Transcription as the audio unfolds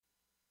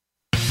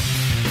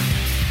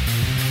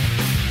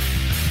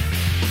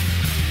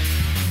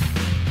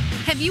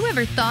you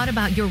ever thought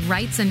about your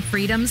rights and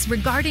freedoms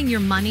regarding your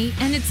money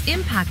and its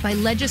impact by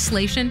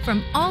legislation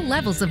from all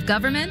levels of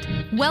government?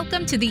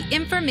 Welcome to the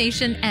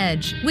Information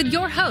Edge with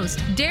your host,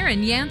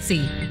 Darren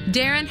Yancey.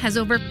 Darren has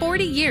over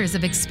 40 years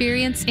of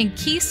experience in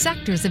key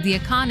sectors of the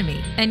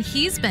economy, and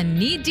he's been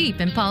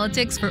knee-deep in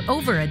politics for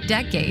over a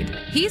decade.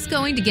 He's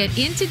going to get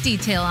into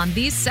detail on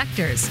these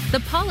sectors,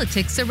 the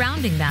politics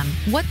surrounding them,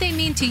 what they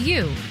mean to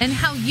you, and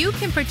how you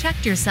can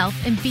protect yourself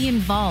and be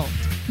involved.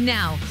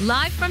 Now,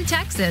 live from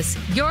Texas,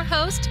 your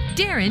host,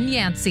 Darren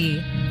Yancey.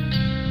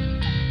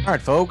 All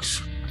right,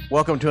 folks,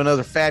 welcome to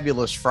another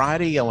fabulous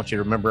Friday. I want you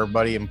to remember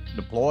everybody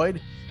deployed.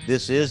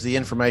 This is the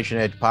Information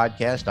Edge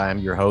podcast. I am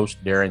your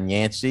host, Darren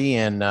Yancey,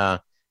 and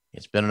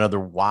it's been another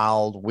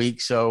wild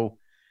week. So,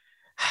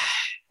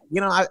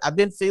 I've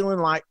been feeling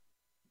like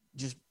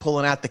just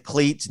pulling out the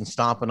cleats and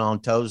stomping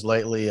on toes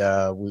lately.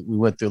 We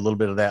went through a little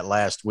bit of that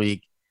last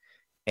week,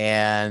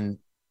 and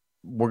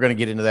we're going to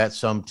get into that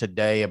some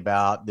today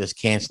about this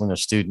canceling of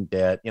student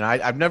debt.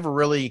 I've never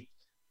really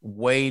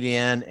weighed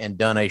in and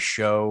done a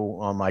show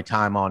on my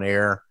time on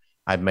air.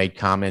 I've made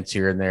comments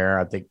here and there.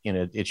 I think,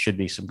 it should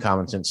be some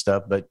common sense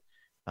stuff, but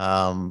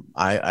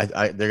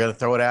they're going to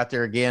throw it out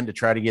there again to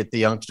try to get the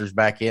youngsters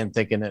back in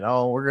thinking that,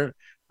 we're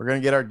going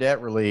to get our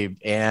debt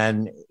relieved.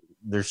 And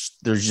there's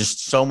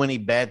just so many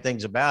bad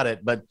things about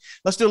it, but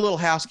let's do a little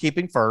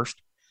housekeeping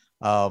first.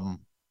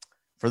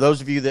 For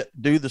those of you that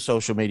do the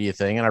social media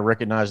thing, and I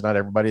recognize not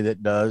everybody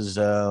that does,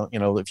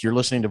 if you're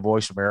listening to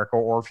Voice America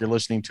or if you're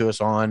listening to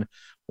us on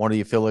one of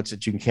the affiliates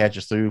that you can catch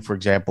us through, for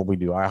example, we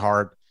do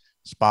iHeart,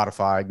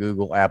 Spotify,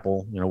 Google,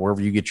 Apple,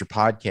 wherever you get your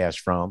podcast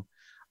from.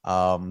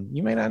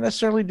 You may not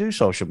necessarily do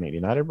social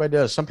media. Not everybody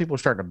does. Some people are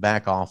starting to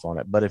back off on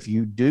it. But if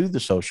you do the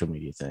social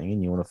media thing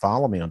and you want to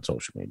follow me on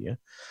social media,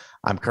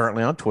 I'm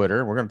currently on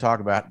Twitter. We're going to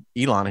talk about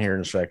Elon here in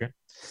a second.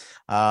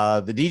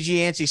 The DG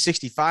Yancey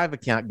 65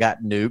 account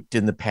got nuked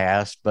in the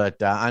past,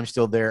 but I'm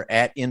still there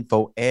at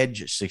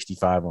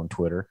InfoEdge65 on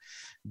Twitter.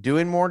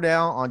 Doing more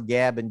now on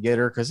Gab and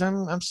Getter because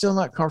I'm still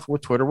not comfortable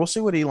with Twitter. We'll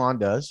see what Elon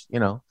does,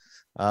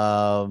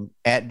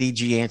 at DG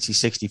Yancey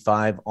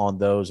 65 on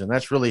those. And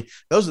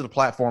those are the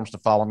platforms to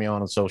follow me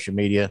on social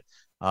media.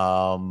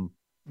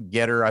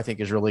 Getter, I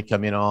think, is really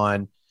coming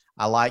on.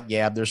 I like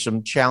Gab. There's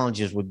some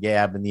challenges with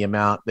Gab and the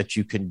amount that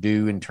you can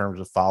do in terms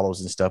of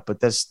follows and stuff,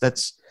 but that's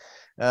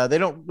they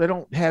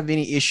don't have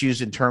any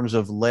issues in terms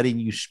of letting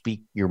you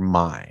speak your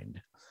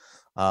mind.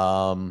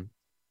 So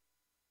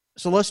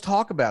let's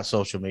talk about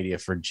social media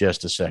for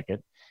just a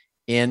second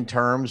in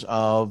terms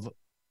of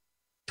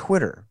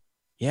Twitter.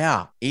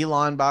 Yeah,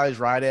 Elon buys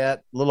right at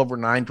a little over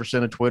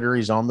 9% of Twitter.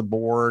 He's on the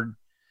board.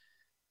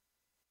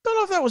 Don't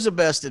know if that was the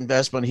best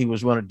investment he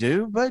was going to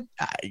do, but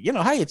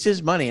hey, it's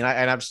his money,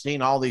 and I've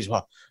seen all these.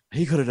 Well,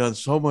 he could have done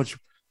so much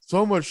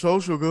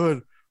social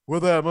good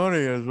with that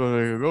money as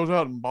when he goes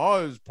out and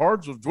buys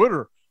parts of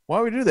Twitter. Why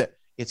would we do that?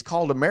 It's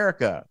called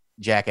America,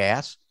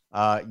 jackass.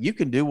 You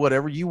can do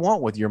whatever you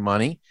want with your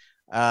money,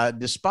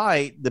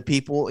 despite the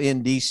people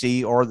in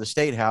D.C. or the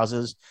state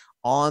houses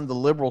on the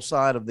liberal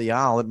side of the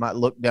aisle. It might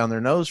look down their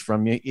nose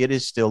from you. It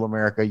is still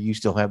America. You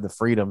still have the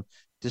freedom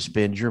to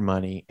spend your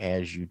money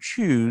as you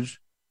choose,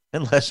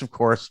 unless, of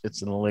course,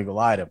 it's an illegal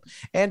item.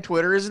 And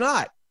Twitter is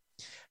not.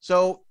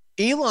 So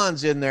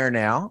Elon's in there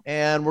now,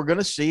 and we're going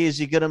to see, is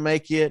he going to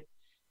make it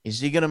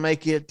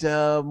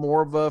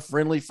more of a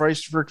friendly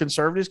face for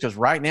conservatives? Because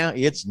right now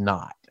it's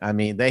not. I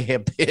mean, they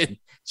have been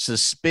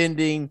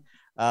suspending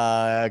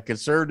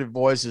conservative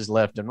voices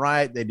left and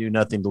right. They do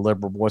nothing to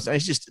liberal voices.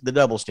 It's just the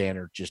double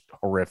standard, just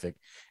horrific.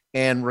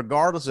 And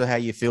regardless of how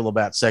you feel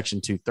about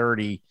Section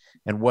 230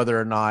 and whether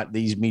or not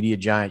these media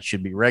giants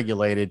should be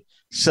regulated,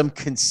 some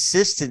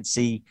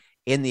consistency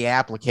in the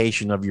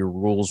application of your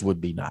rules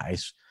would be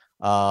nice.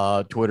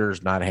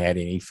 Twitter's not had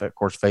any. Of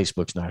course,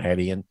 Facebook's not had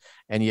any.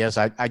 And yes,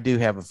 I do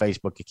have a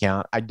Facebook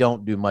account. I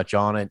don't do much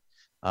on it.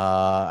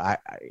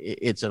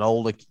 It's an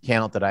old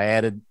account that I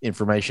added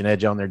Information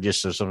Edge on there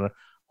just so someone,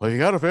 well, you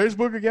got a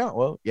Facebook account?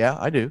 Well, yeah,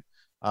 I do.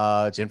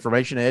 It's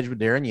Information Edge with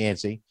Darren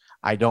Yancey.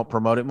 I don't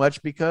promote it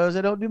much because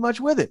I don't do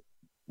much with it,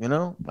 and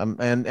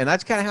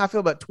that's kind of how I feel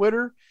about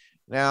Twitter.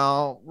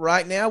 Now,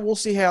 right now, we'll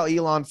see how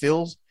Elon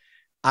feels.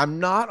 I'm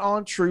not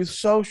on Truth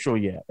Social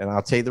yet, and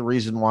I'll tell you the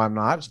reason why I'm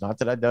not. It's not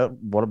that I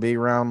don't want to be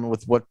around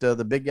with what the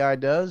big guy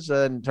does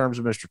in terms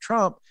of Mr.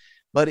 Trump,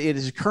 but it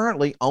is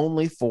currently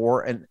only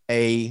for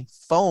a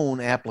phone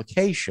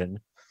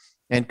application,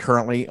 and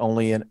currently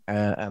only an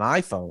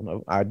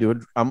iPhone. I do it.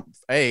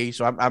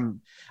 So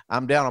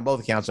I'm down on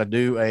both accounts. I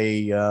do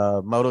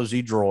a Moto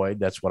Z Droid.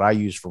 That's what I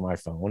use for my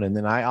phone, and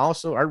then I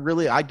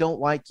don't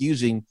like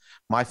using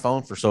my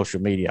phone for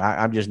social media.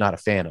 I'm just not a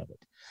fan of it.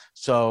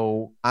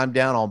 So I'm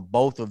down on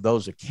both of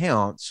those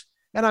accounts,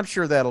 and I'm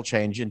sure that'll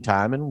change in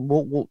time. And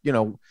we'll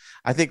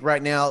I think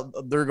right now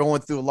they're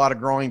going through a lot of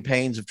growing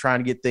pains of trying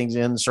to get things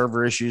in,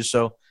 server issues.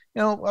 So,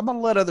 I'm going to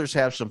let others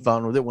have some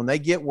fun with it. When they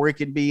get where it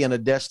can be in a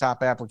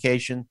desktop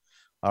application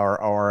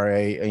or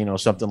a,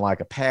 something like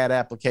a pad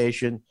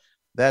application,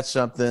 that's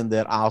something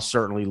that I'll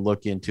certainly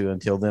look into.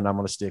 Until then, I'm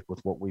going to stick with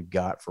what we've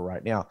got for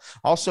right now.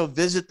 Also,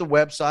 visit the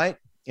website,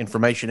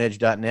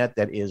 informationedge.net.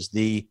 That is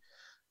the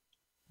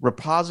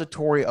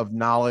repository of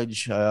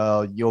knowledge.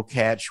 You'll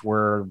catch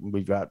where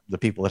we've got the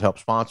people that help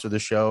sponsor the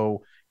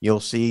show. You'll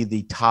see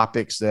the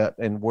topics that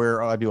and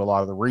where I do a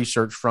lot of the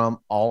research from,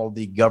 all of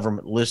the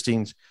government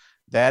listings.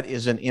 That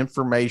is an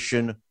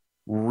information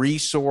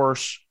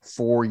resource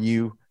for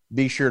you.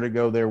 Be sure to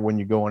go there when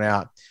you're going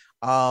out.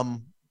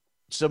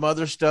 Some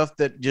other stuff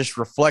that just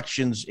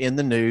reflections in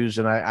the news,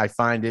 and I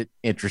find it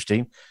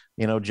interesting.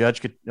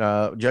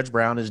 Judge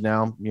Brown is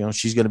now,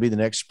 she's going to be the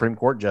next Supreme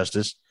Court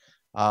justice.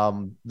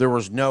 There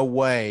was no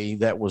way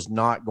that was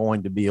not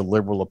going to be a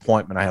liberal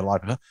appointment. I had a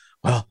lot of,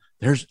 well,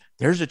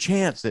 there's a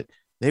chance that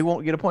they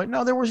won't get appointed.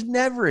 No, there was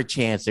never a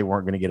chance they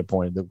weren't going to get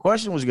appointed. The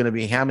question was going to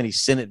be how many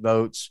Senate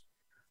votes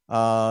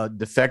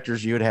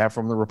defectors you would have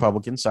from the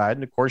Republican side.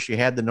 And of course you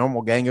had the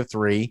normal gang of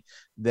three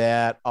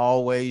that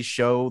always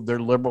showed their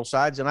liberal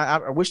sides. And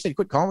I wish they'd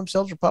quit calling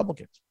themselves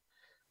Republicans.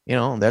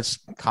 That's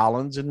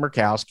Collins and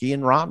Murkowski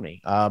and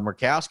Romney.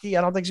 Murkowski,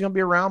 I don't think she's going to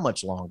be around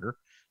much longer.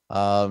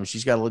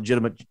 She's got a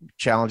legitimate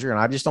challenger, and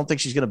I just don't think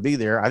she's going to be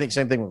there. I think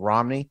same thing with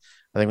Romney.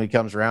 I think when he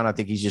comes around, I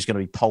think he's just going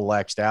to be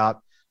poleaxed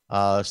out,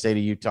 state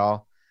of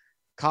Utah.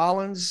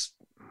 Collins,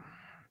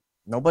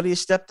 nobody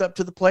has stepped up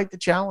to the plate to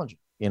challenge him.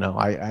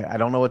 I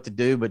don't know what to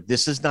do, but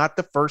this is not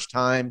the first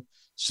time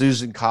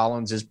Susan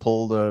Collins has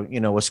pulled a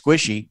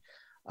squishy.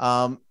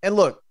 And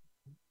look,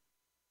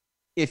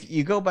 if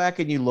you go back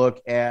and you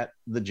look at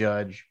the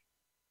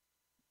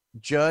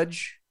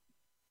Judge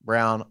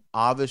Brown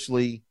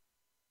obviously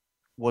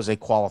was a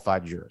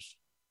qualified jurist.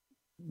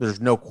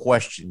 There's no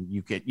question.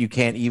 You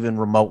can't even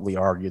remotely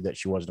argue that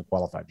she wasn't a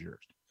qualified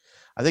jurist.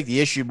 I think the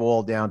issue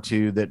boiled down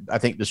to that I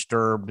think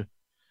disturbed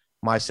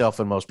myself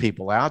and most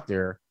people out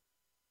there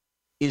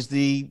is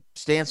the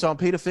stance on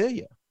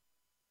pedophilia.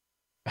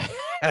 I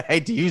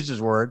hate to use this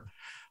word,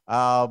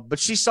 but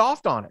she's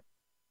soft on it.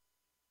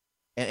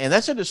 And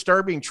that's a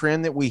disturbing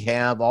trend that we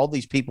have. All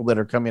these people that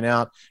are coming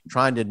out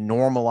trying to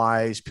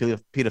normalize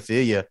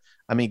pedophilia.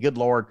 I mean, good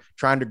Lord,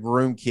 trying to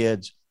groom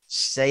kids,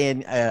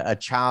 saying a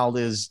child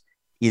is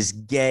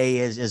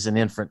gay as an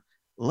infant.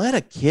 Let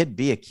a kid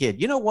be a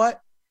kid. You know what?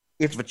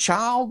 If a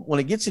child, when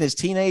it gets in his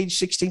teenage,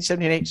 16,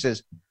 17, 18,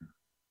 says,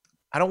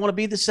 I don't want to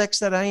be the sex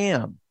that I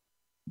am,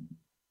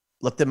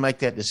 let them make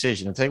that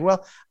decision and say,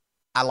 well,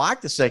 I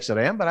like the sex that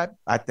I am, but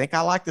I think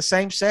I like the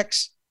same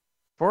sex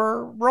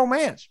for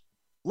romance.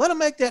 Let them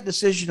make that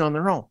decision on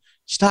their own.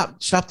 Stop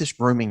this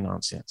grooming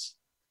nonsense.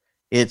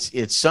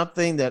 It's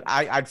something that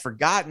I'd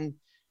forgotten.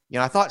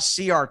 I thought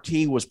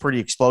CRT was pretty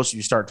explosive.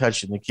 You start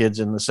touching the kids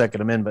in the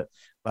Second Amendment,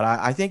 but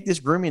I think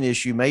this grooming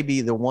issue may be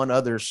the one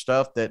other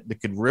stuff that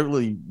could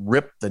really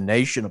rip the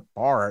nation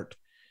apart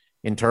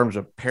in terms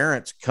of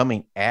parents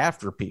coming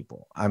after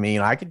people. I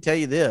mean, I can tell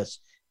you this,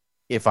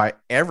 if I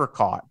ever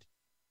caught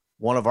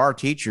one of our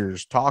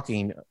teachers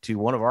talking to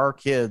one of our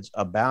kids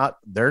about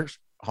their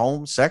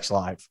home sex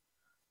life,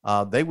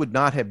 they would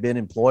not have been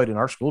employed in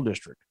our school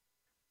district.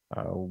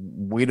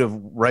 We'd have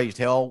raised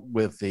hell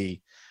with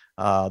the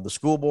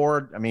school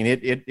board. I mean,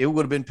 it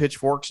would have been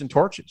pitchforks and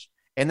torches,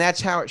 and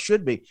that's how it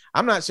should be.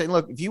 I'm not saying,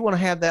 look, if you want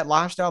to have that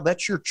lifestyle,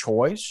 that's your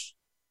choice,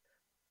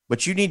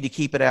 but you need to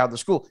keep it out of the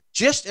school.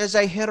 Just as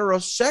a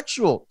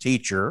heterosexual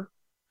teacher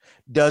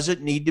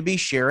doesn't need to be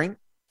sharing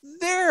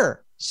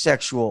their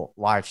sexual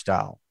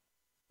lifestyle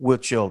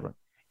with children.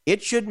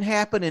 It shouldn't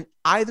happen in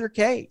either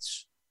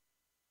case.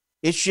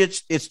 It's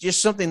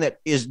just something that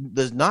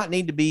does not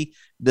need to be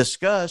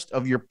discussed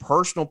of your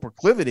personal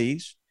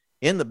proclivities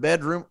in the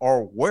bedroom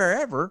or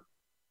wherever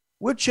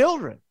with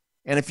children.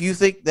 And if you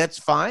think that's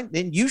fine,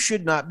 then you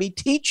should not be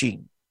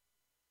teaching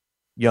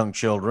young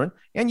children,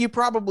 and you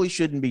probably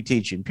shouldn't be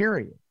teaching,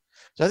 period.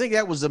 So I think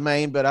that was the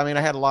main, but I mean,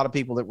 I had a lot of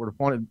people that were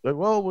appointed,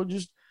 well,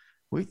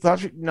 we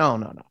thought,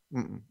 no.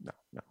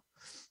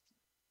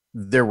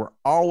 There were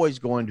always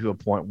going to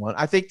appoint one.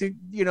 I think that,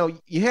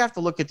 you have to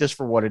look at this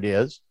for what it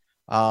is.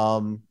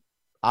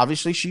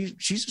 Obviously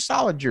she's a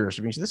solid jurist.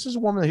 I mean, this is a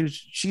woman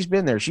she's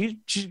been there.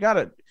 She's got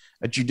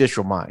a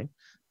judicial mind.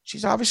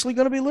 She's obviously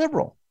going to be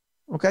liberal.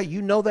 Okay.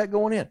 That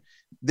going in.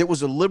 There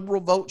was a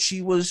liberal vote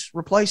she was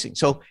replacing.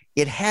 So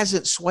it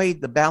hasn't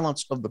swayed the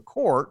balance of the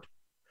court.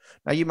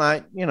 Now you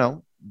might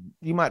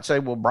say,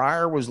 well,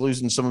 Breyer was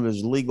losing some of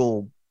his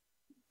legal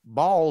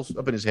balls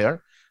up in his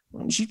hair.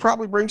 She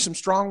probably brings some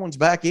strong ones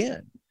back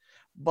in.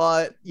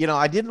 But,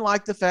 I didn't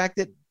like the fact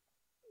that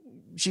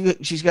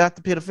she's got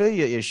the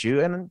pedophilia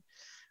issue, and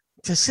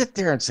to sit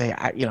there and say,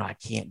 I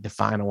can't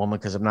define a woman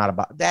because I'm not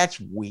about, that's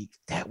weak.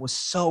 That was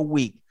so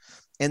weak.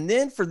 And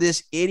then for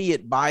this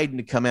idiot Biden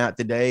to come out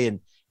today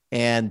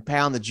and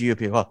pound the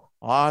GOP,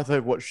 I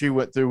think what she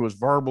went through was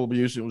verbal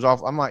abuse. It was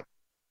awful. I'm like,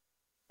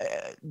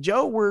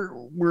 Joe,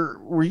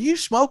 were you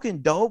smoking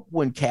dope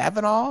when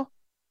Kavanaugh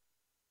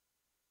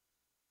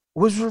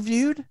was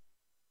reviewed?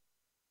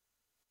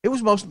 It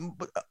was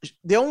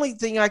the only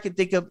thing I could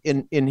think of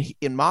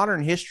in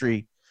modern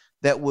history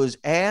that was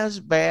as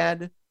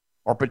bad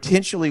or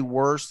potentially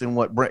worse than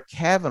what Brett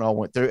Kavanaugh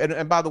went through.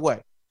 And by the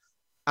way,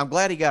 I'm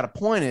glad he got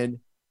appointed,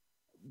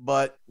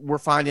 but we're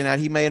finding out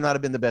he may not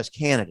have been the best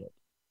candidate.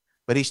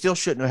 but he still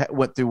shouldn't have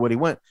went through what he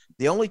went.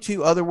 The only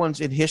two other ones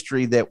in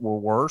history that were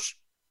worse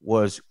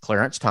was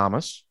Clarence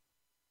Thomas.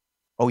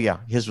 Oh yeah,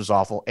 his was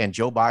awful. And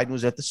Joe Biden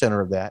was at the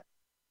center of that.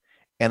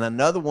 And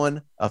another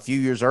one a few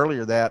years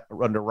earlier that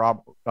under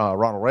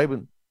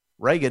Ronald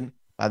Reagan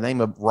by the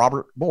name of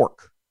Robert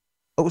Bork.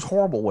 It was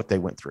horrible what they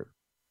went through.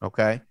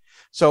 Okay.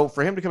 So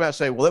for him to come out and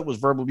say, well, it was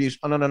verbal abuse.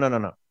 Oh,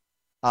 no.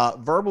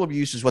 Verbal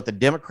abuse is what the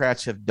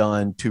Democrats have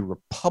done to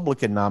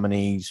Republican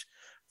nominees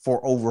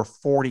for over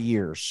 40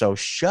 years. So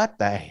shut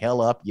the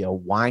hell up, you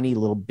whiny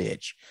little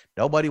bitch.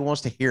 Nobody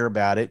wants to hear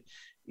about it.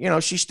 You know,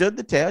 she stood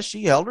the test.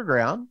 She held her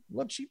ground.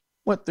 What she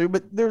went through,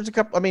 but there's a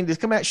couple, I mean, to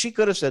come out, she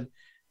could have said,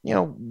 you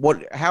know,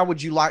 how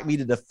would you like me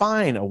to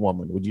define a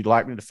woman? Would you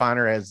like me to define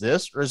her as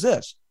this or as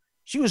this?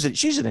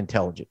 She's an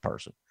intelligent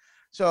person.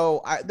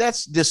 So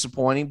that's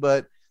disappointing,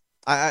 but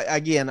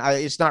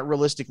it's not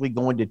realistically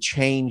going to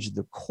change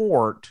the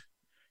court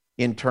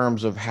in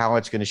terms of how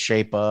it's going to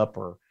shape up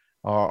or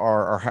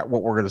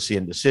what we're going to see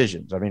in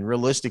decisions. I mean,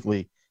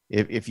 realistically,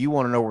 if you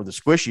want to know where the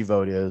squishy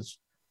vote is,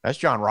 that's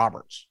John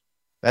Roberts.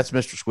 That's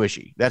Mr.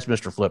 Squishy. That's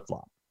Mr. Flip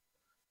Flop.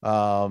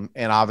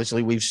 And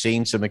obviously we've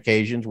seen some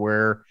occasions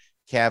where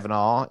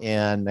Kavanaugh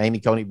and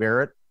Amy Coney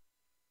Barrett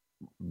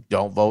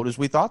don't vote as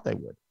we thought they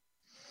would.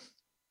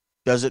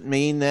 Doesn't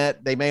mean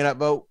that they may not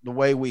vote the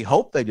way we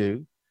hope they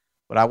do,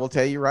 but I will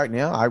tell you right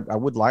now, I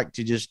would like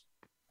to just,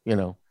 you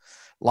know,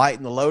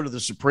 lighten the load of the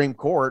Supreme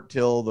Court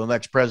till the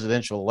next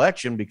presidential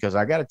election, because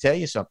I got to tell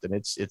you something.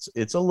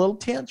 It's a little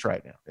tense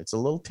right now. It's a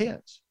little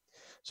tense.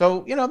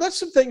 So, you know, that's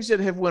some things that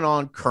have went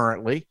on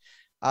currently.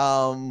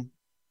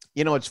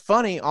 You know, it's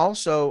funny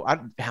also,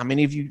 how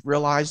many of you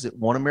realize that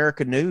One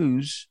America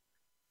News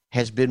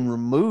has been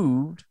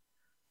removed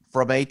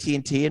from AT&T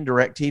and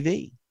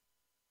DirecTV?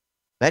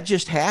 That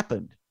just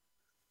happened.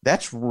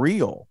 That's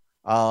real.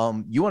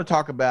 You want to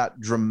talk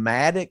about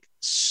dramatic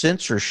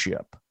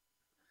censorship.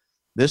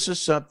 This is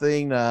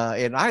something,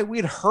 and we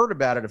had heard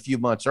about it a few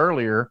months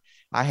earlier.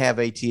 I have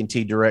AT&T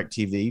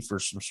DirecTV for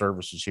some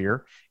services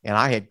here, and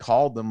I had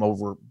called them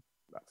over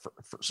for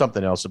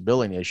something else, a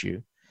billing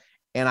issue.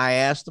 And I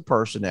asked the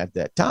person at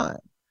that time,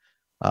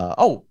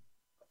 I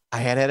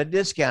had a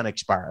discount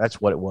expire.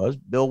 That's what it was.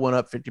 Bill went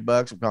up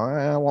 $50. I'm going,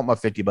 I want my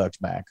 $50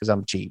 back because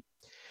I'm cheap.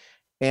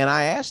 And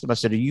I asked them, I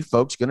said, are you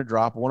folks going to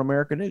drop One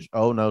America News?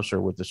 Oh, no, sir.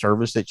 With the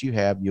service that you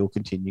have, you'll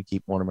continue to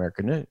keep One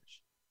America News.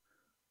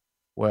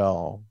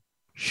 Well,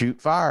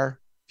 shoot fire.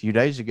 A few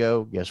days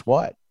ago, guess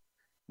what?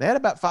 They had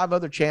about 5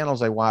 other channels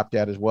they wiped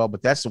out as well,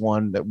 but that's the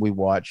one that we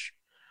watch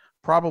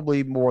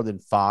probably more than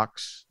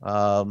Fox.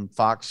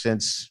 Fox,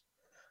 since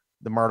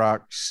the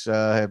Murdochs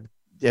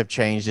have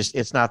changed,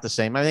 it's not the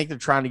same. I think they're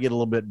trying to get a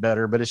little bit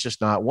better, but it's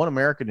just not. One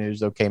America News,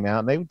 though, came out,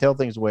 and they would tell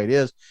things the way it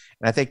is,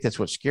 and I think that's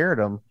what scared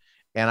them.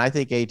 And I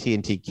think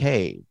AT&T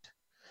caved.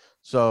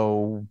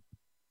 So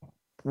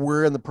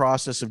we're in the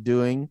process of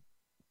doing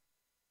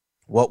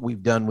what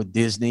we've done with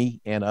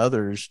Disney and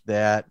others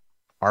that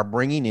are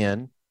bringing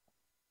in,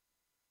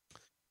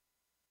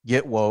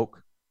 get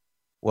woke.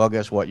 Well,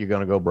 guess what? You're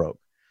going to go broke.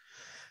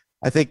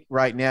 I think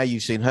right now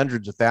you've seen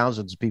hundreds of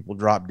thousands of people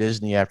drop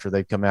Disney after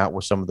they come out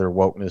with some of their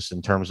wokeness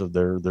in terms of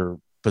their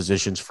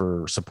positions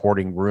for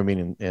supporting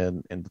grooming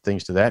and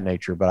things to that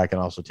nature. But I can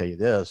also tell you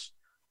this.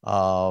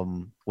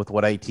 With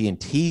what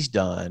AT&T's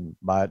done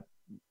by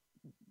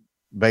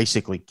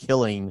basically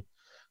killing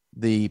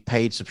the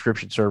paid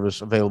subscription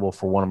service available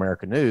for One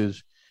America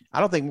News, I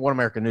don't think One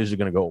America News is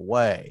going to go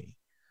away.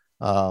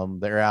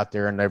 They're out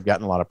there and they've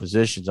gotten a lot of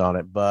positions on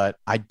it, but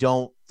I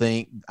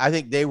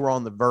think they were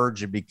on the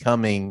verge of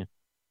becoming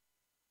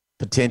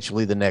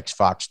potentially the next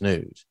Fox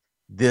News.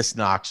 This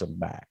knocks them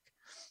back.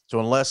 So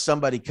unless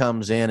somebody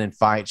comes in and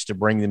fights to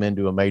bring them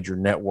into a major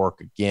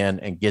network again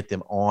and get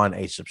them on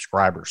a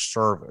subscriber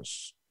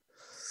service,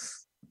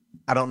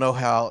 I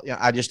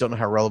just don't know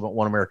how relevant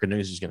One America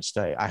News is going to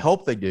stay. I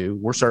hope they do.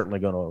 We're certainly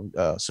going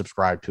to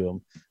subscribe to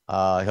them,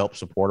 help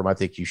support them. I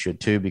think you should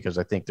too, because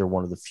I think they're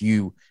one of the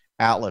few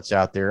outlets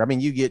out there. I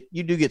mean, you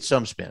do get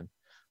some spin,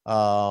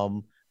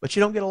 but you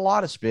don't get a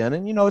lot of spin,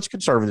 and it's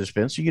conservative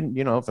spin. So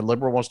if a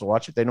liberal wants to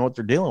watch it, they know what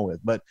they're dealing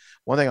with. But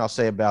one thing I'll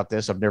say about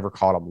this, I've never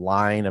caught them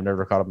lying. I've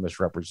never caught them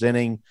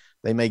misrepresenting.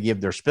 They may give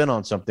their spin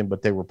on something,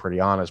 but they were pretty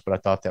honest. But I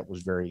thought that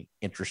was very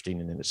interesting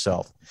in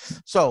itself.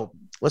 So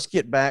let's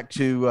get back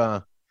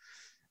to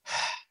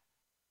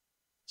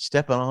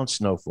stepping on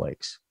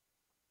snowflakes.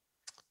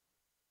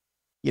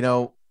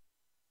 Joe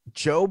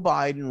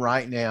Biden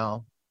right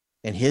now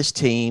and his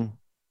team,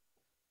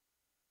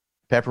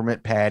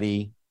 Peppermint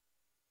Patty,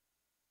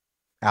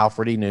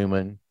 Alfred E.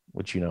 Newman,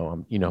 which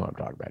I'm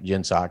talking about,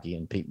 Jen Psaki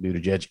and Pete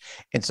Buttigieg,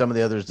 and some of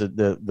the others,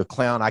 the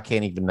clown I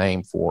can't even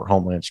name for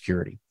Homeland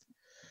Security.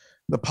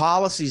 The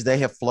policies they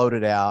have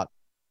floated out,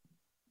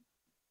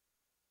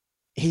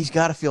 he's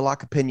got to feel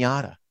like a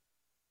piñata.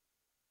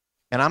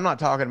 And I'm not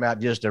talking about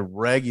just a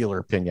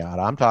regular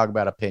piñata. I'm talking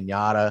about a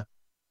piñata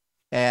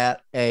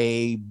at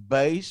a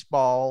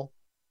baseball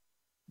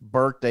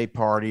birthday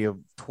party of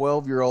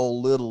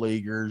 12-year-old little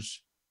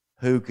leaguers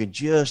who could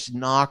just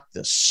knock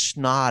the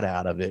snot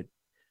out of it.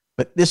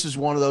 But this is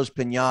one of those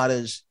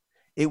piñatas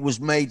It was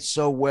made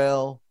so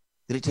well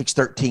that it takes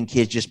 13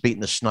 kids just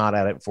beating the snot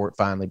out of it before it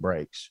finally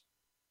breaks.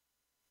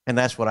 And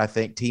that's what I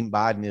think Team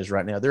Biden is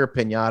right now. They're a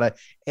pinata,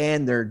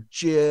 and they're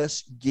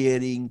just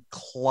getting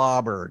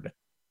clobbered.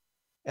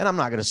 And I'm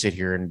not going to sit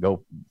here and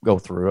go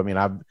through. I mean,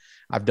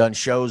 I've done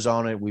shows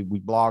on it. We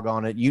blog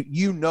on it.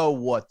 You know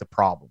what the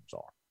problems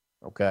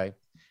are. Okay.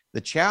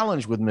 The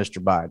challenge with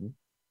Mr. Biden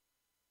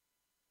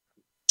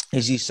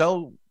is he's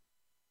so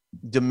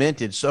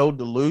demented, so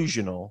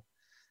delusional.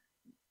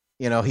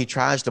 You know, he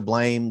tries to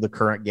blame the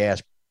current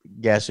gas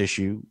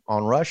issue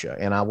on Russia.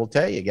 And I will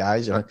tell you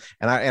guys, and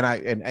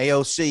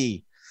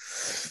AOC,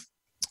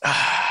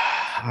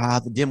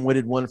 the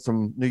dim-witted one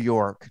from New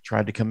York,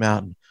 tried to come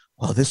out and,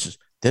 well, this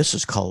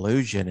is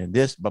collusion and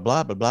this blah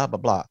blah blah blah blah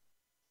blah.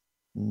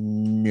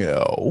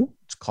 No,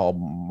 it's called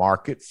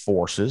market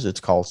forces. It's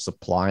called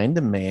supply and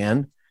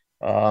demand.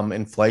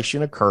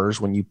 Inflation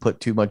occurs when you put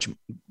too much,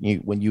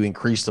 when you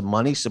increase the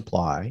money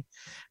supply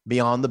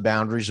beyond the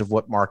boundaries of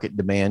what market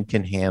demand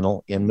can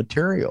handle in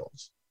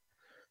materials.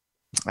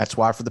 That's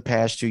why for the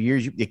past 2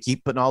 years, you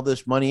keep putting all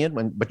this money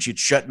in, but you'd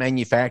shut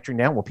manufacturing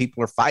down. Well,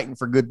 people are fighting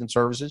for goods and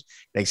services.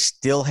 They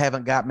still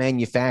haven't got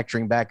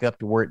manufacturing back up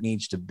to where it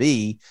needs to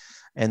be.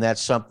 And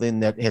that's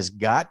something that has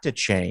got to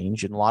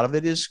change. And a lot of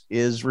it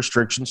is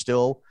restrictions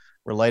still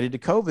related to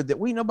COVID that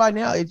we know by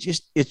now. It's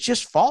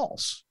just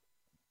false.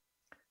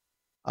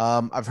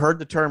 I've heard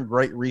the term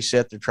Great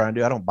Reset they're trying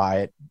to do. I don't buy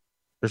it.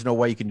 There's no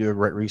way you can do a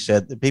Great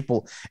Reset. The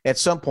people, at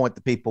some point,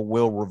 the people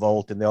will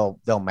revolt and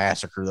they'll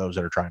massacre those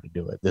that are trying to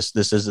do it. This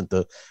isn't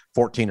the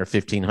 14 or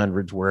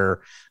 1500s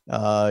where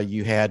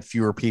you had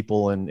fewer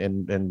people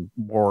and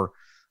more,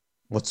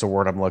 what's the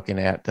word I'm looking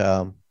at?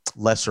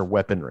 Lesser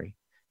weaponry.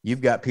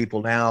 You've got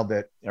people now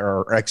that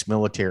are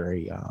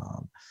ex-military,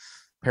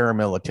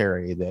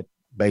 paramilitary, that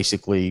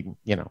basically,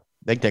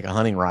 they can take a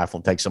hunting rifle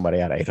and take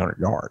somebody out 800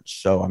 yards.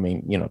 So, I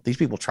mean, if these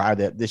people try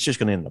that, it's just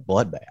going to end in a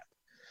bloodbath.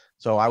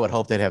 So I would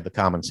hope they'd have the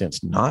common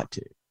sense not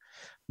to.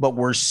 But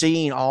we're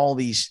seeing all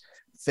these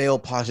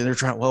failed policies. They're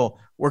trying, well,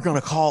 we're going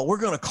to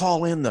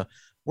call in the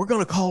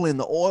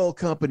oil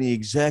company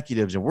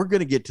executives, and we're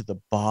going to get to the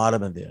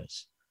bottom of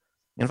this.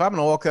 And if I'm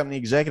an oil company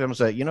executive, I'm going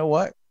to say, you know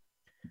what?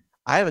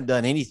 I haven't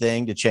done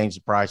anything to change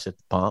the price at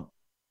the pump.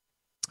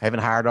 I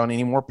haven't hired on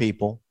any more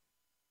people.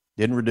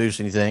 Didn't reduce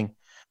anything.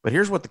 But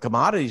here's what the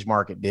commodities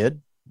market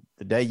did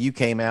the day you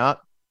came out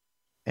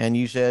and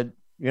you said,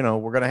 we're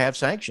going to have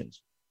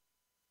sanctions.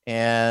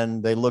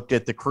 And they looked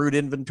at the crude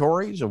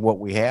inventories of what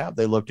we have.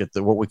 They looked at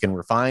what we can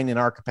refine in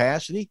our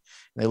capacity.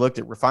 And they looked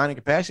at refining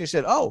capacity. They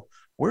said, oh,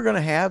 we're going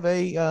to have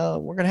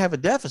a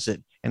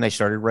deficit. And they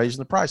started raising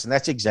the price. And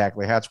that's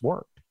exactly how it's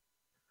worked.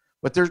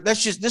 But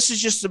this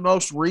is just the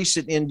most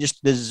recent in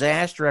just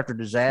disaster after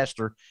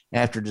disaster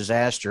after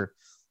disaster.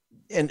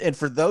 And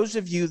for those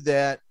of you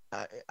that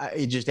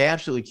it just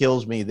absolutely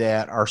kills me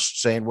that are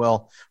saying,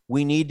 well,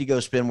 we need to go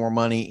spend more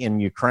money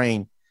in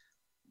Ukraine.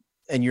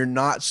 And you're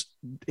not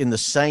in the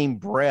same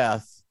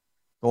breath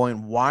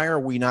going, why are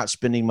we not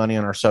spending money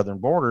on our southern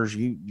borders?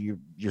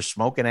 You're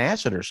smoking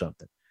acid or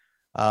something.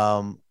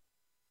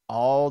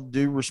 All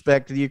due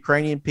respect to the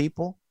Ukrainian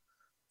people,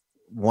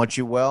 want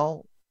you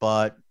well,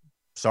 but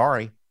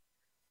sorry.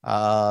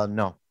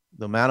 No,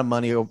 the amount of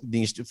money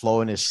needs to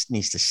flow in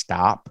needs to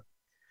stop.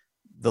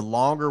 The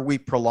longer we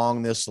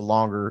prolong this, the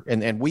longer,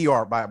 and we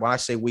are, when I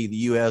say we, the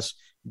U.S.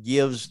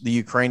 gives the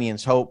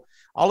Ukrainians hope.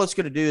 All it's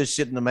going to do is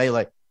sit in the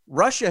melee.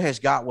 Russia has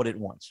got what it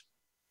wants.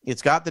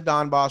 It's got the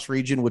Donbass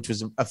region, which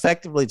was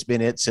effectively, it's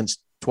been it since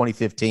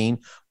 2015,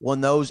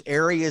 when those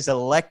areas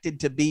elected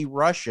to be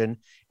Russian,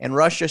 and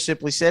Russia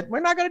simply said, we're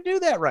not going to do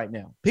that right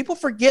now. People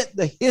forget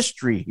the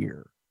history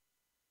here.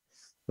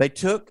 They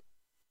took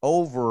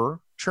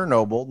over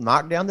Chernobyl,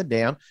 knocked down the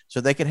dam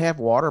so they could have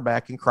water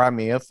back in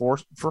Crimea for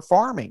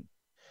farming.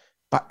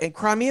 And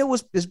Crimea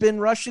has been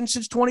Russian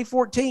since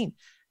 2014.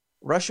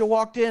 Russia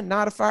walked in,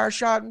 not a fire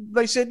shot, and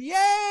they said,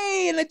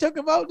 yay, and they took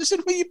a vote. They said,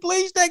 will you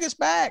please take us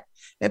back?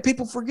 And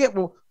people forget,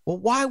 well,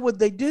 why would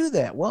they do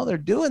that? Well, they're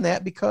doing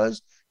that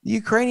because the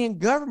Ukrainian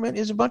government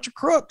is a bunch of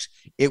crooks.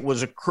 It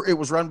was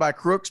run by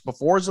crooks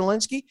before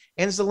Zelensky,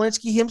 and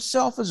Zelensky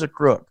himself is a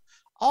crook.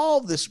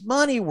 All this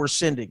money we're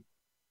sending,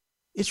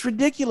 it's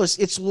ridiculous.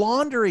 It's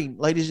laundering,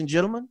 ladies and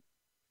gentlemen.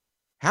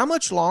 How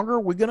much longer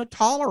are we going to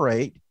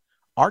tolerate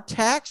our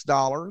tax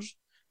dollars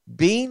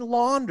being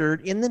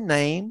laundered in the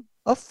name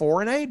of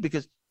foreign aid?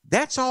 Because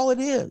that's all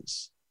it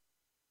is.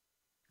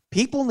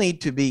 People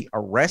need to be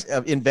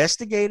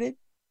investigated,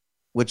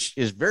 which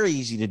is very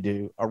easy to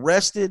do,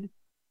 arrested,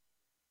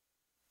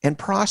 and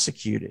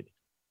prosecuted.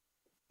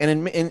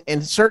 And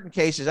in certain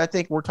cases, I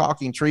think we're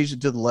talking treason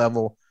to the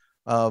level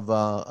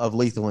of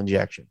lethal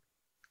injection.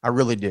 I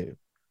really do.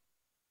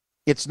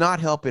 It's not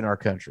helping our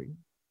country.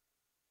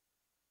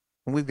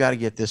 And we've got to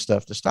get this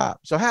stuff to stop.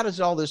 So how does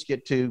all this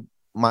get to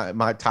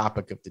my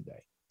topic of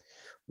today?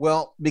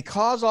 Well,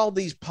 because all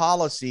these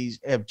policies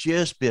have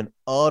just been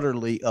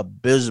utterly,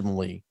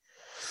 abysmally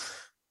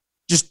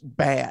just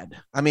bad.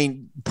 I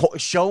mean,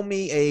 show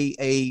me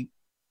a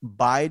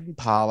Biden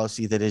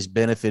policy that has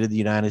benefited the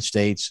United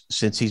States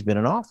since he's been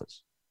in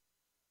office.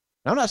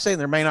 Now, I'm not saying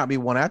there may not be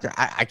one out there.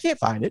 I can't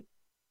find it.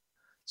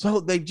 So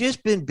they've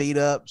just been beat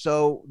up.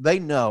 So they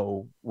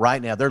know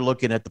right now they're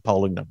looking at the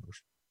polling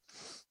numbers.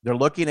 They're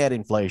looking at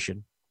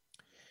inflation.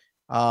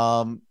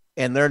 And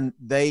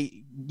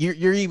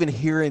you're even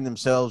hearing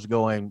themselves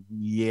going,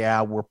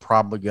 yeah, we're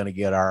probably going to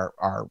get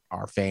our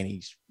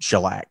fannies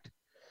shellacked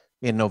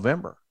in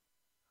November.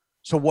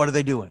 So what are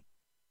they doing?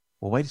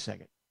 Well, wait a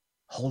second.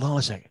 Hold on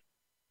a second.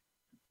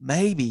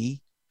 Maybe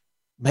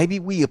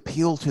we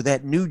appeal to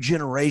that new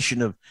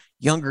generation of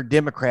younger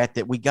Democrat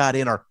that we got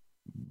in, or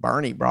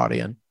Bernie brought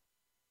in,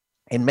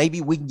 and maybe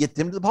we can get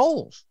them to the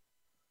polls.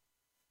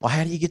 Well,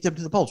 how do you get them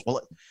to the polls?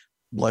 Well,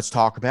 let's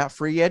talk about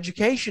free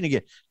education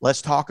again.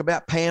 Let's talk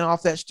about paying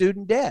off that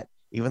student debt,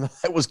 even though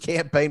that was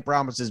campaign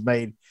promises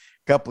made a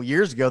couple of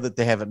years ago that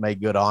they haven't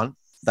made good on.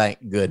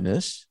 Thank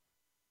goodness.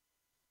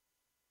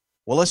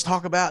 Well, let's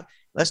talk about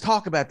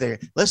that.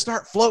 Let's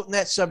start floating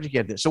that subject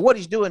at this. So what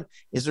he's doing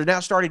is they're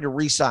now starting to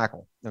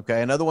recycle.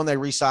 Okay. Another one they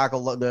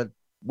recycled the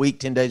week,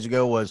 10 days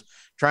ago, was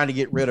trying to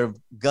get rid of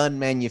gun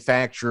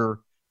manufacturer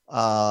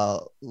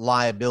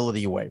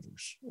liability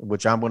waivers,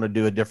 which I'm going to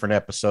do a different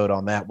episode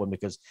on that one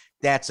because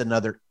that's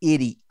another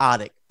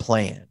idiotic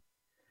plan.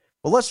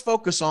 Well, let's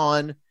focus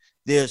on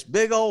this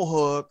big old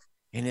hook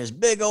and this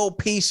big old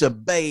piece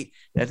of bait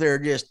that they're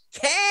just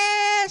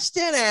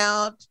casting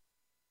out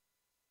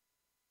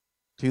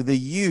to the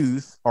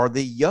youth or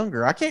the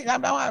younger.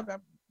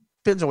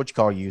 Depends on what you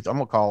call youth. I'm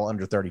going to call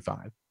under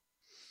 35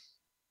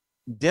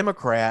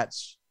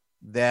 Democrats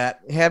that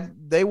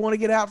they want to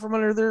get out from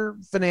under their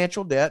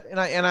financial debt. And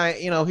I,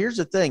 here's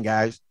the thing,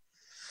 guys.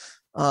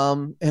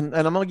 And I'm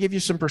going to give you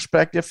some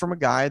perspective from a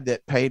guy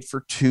that paid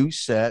for 2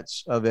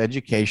 sets of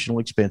educational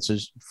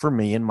expenses for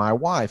me and my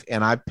wife.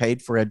 And I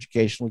paid for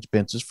educational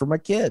expenses for my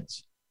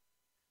kids.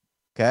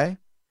 Okay.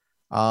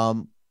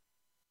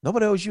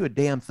 Nobody owes you a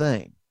damn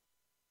thing.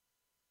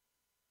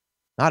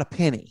 Not a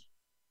penny.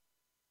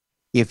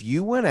 If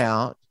you went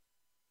out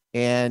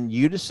and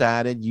you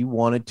decided you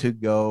wanted to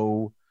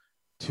go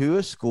to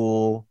a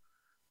school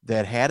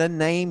that had a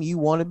name you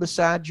wanted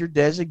besides your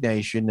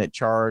designation that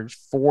charged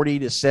 $40,000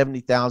 to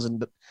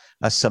 $70,000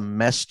 a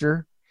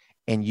semester,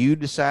 and you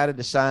decided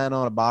to sign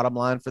on a bottom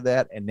line for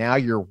that, and now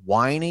you're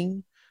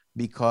whining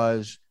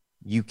because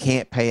you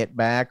can't pay it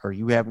back or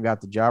you haven't got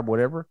the job,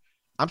 whatever.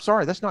 I'm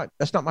sorry, that's not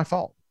my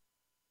fault.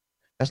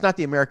 That's not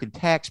the American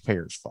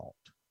taxpayer's fault.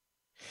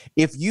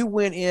 If you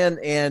went in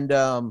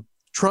and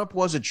Trump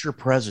wasn't your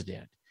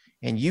president,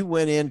 and you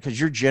went in because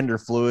you're gender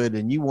fluid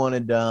and you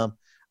wanted,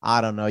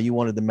 you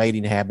wanted the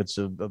mating habits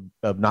of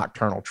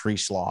nocturnal tree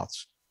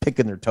sloths,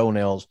 picking their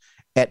toenails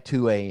at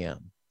 2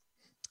 a.m.,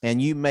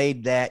 and you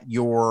made that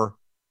your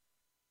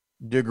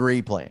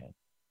degree plan,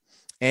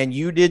 and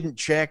you didn't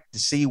check to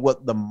see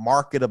what the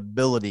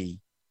marketability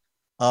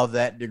of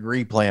that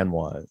degree plan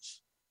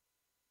was,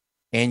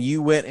 and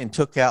you went and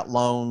took out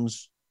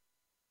loans.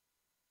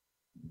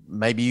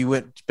 Maybe you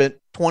went and spent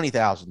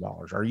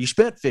 $20,000 or you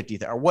spent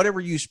 $50,000 or whatever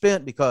you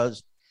spent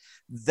because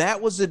that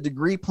was the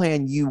degree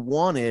plan you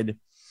wanted.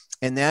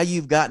 And now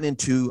you've gotten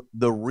into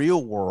the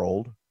real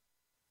world.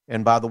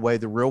 And by the way,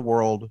 the real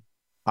world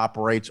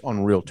operates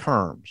on real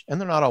terms and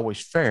they're not always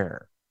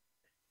fair.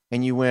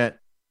 And you went,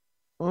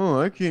 oh,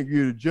 I can't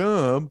get a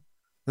job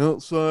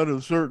outside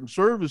of certain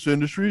service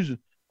industries.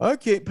 I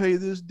can't pay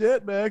this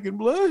debt back and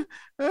blah.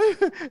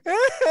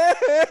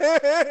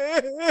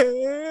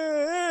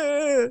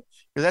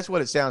 Because that's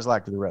what it sounds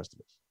like to the rest of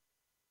us.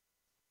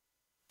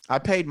 I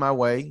paid my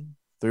way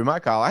through my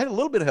college. I had a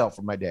little bit of help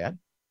from my dad.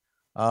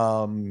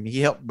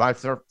 He helped my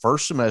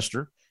first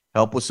semester,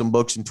 help with some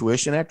books and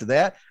tuition. After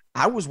that,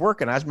 I was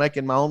working. I was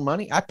making my own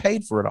money. I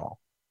paid for it all.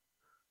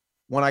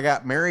 When I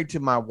got married to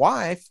my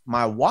wife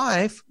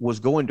was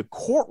going to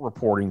court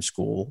reporting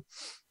school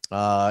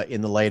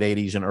in the late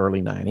 80s and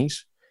early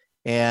 90s.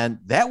 And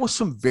that was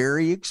some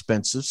very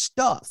expensive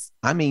stuff.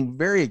 I mean,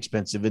 very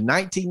expensive. In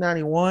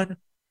 1991,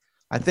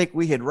 I think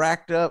we had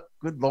racked up,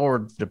 good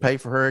Lord, to pay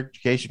for her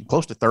education,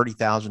 close to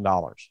 $30,000.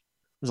 It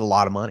was a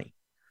lot of money.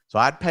 So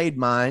I'd paid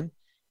mine.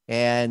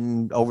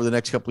 And over the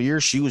next couple of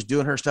years, she was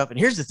doing her stuff. And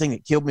here's the thing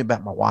that killed me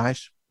about my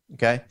wife.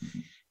 Okay.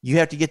 You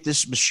have to get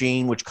this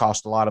machine, which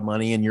costs a lot of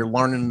money, and you're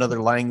learning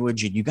another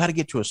language, and you got to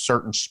get to a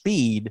certain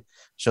speed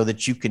so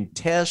that you can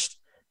test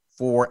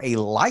for a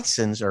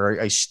license or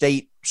a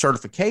state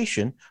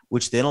certification,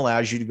 which then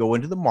allows you to go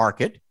into the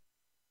market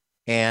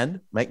and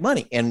make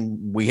money.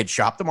 And we had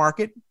shopped the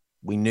market.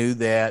 We knew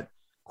that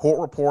court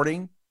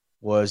reporting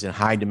was in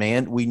high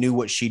demand. We knew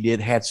what she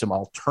did had some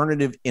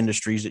alternative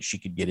industries that she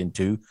could get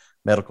into,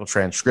 medical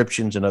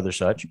transcriptions and other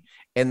such,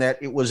 and that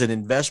it was an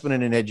investment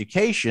in an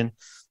education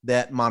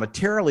that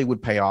monetarily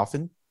would pay off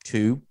in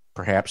 2,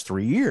 perhaps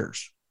 3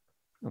 years.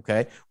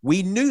 Okay.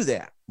 We knew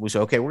that. We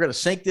said, okay, we're going to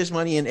sink this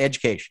money in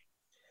education.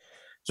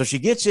 So she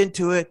gets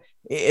into it,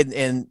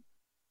 and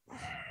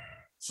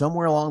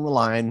somewhere along the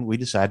line, we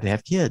decided to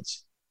have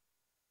kids.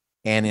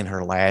 And in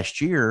her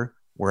last year,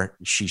 where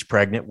she's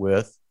pregnant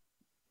with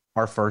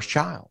our first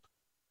child.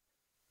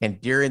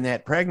 And during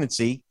that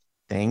pregnancy,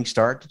 things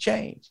start to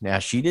change. Now,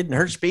 she didn't,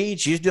 her speed,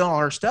 she's doing all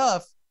her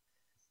stuff,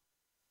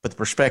 but the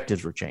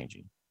perspectives were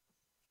changing.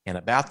 And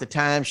about the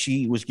time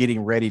she was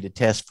getting ready to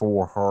test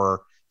for her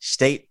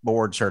state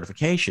board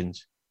certifications,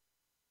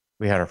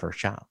 we had our first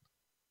child.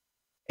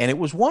 And it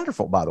was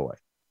wonderful, by the way.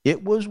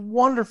 It was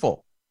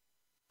wonderful.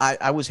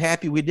 I was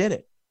happy we did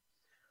it.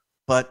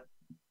 But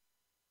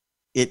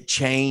it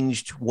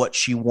changed what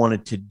she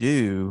wanted to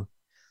do.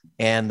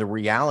 And the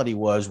reality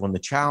was when the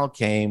child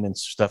came and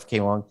stuff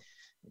came along,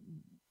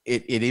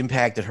 it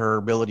impacted her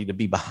ability to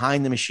be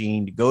behind the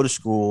machine, to go to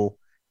school,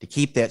 to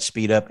keep that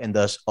speed up, and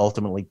thus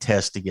ultimately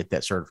test to get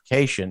that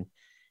certification.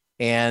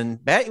 And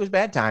it was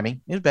bad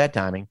timing. It was bad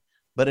timing.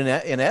 But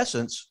in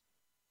essence,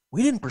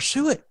 we didn't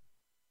pursue it.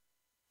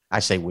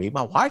 I say we,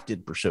 my wife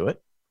did pursue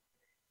it,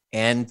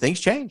 and things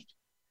changed.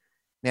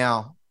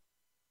 Now,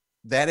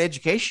 that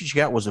education she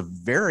got was a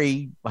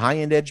very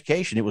high-end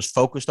education. It was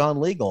focused on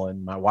legal,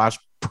 and my wife's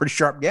a pretty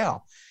sharp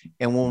gal.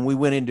 And when we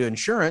went into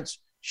insurance,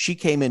 she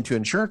came into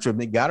insurance with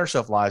me, got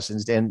herself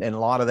licensed, and a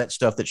lot of that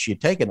stuff that she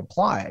had taken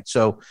applied.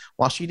 So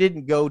while she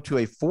didn't go to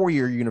a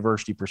 4-year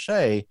university per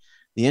se,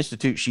 the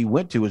institute she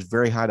went to was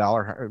very high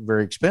dollar,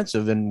 very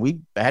expensive, and we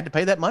had to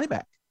pay that money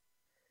back.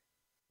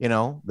 You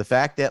know, the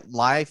fact that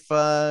life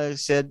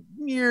said,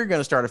 you're going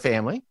to start a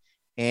family,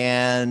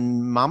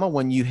 and mama,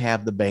 when you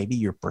have the baby,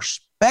 your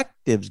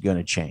perspective's going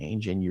to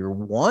change and your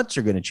wants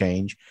are going to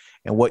change,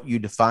 and what you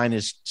define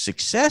as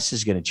success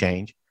is going to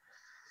change.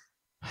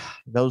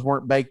 Those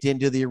weren't baked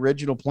into the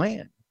original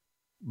plan,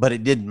 but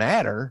it didn't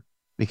matter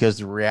because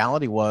the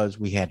reality was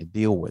we had to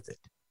deal with it.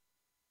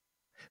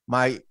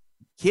 My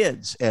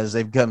kids, as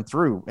they've come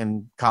through,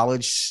 and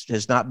college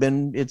has not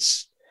been,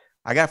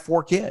 I got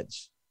 4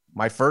 kids.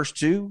 My first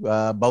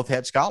 2 both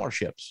had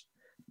scholarships.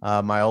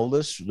 My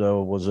oldest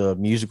was a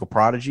musical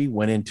prodigy,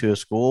 went into a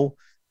school.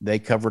 They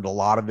covered a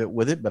lot of it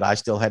with it, but I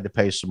still had to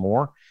pay some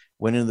more.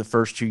 Went into the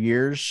first 2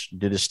 years,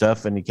 did his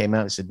stuff, and he came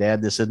out and said,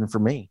 Dad, this isn't for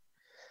me.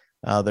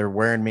 They're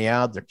wearing me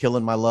out. They're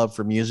killing my love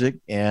for music,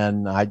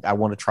 and I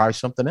want to try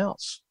something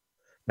else.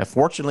 Now,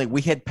 fortunately,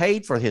 we had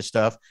paid for his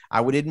stuff.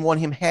 I didn't want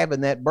him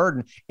having that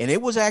burden, and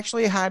it was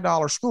actually a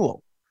high-dollar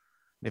school.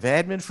 If it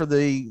hadn't been for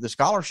the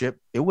scholarship,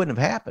 it wouldn't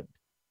have happened.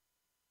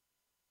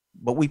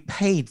 But we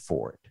paid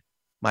for it.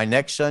 My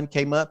next son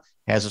came up,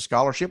 has a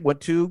scholarship, went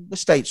to the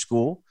state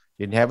school,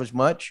 didn't have as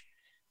much,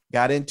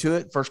 got into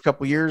it. First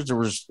couple of years, there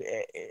was,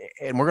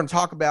 and we're going to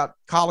talk about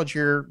college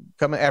here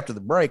coming after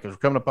the break, because we're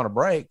coming up on a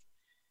break.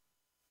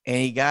 And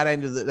he got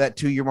into that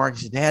 2-year mark.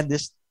 He said, Dad,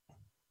 there's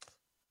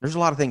a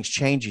lot of things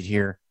changing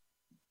here.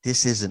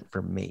 This isn't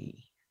for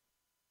me.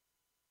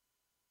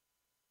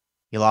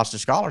 He lost a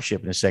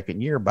scholarship in his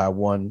second year by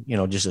one,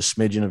 just a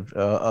smidgen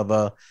of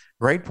a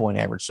grade point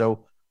average.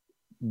 So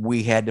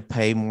we had to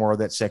pay more of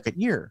that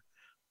second year,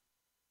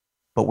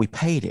 but we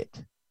paid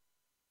it.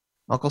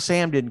 Uncle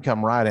Sam didn't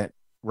come write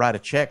a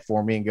check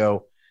for me and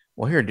go,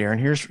 well, here, Darren,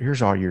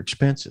 here's all your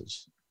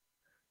expenses.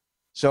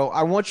 So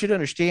I want you to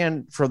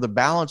understand, for the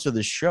balance of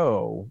the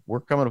show, we're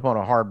coming upon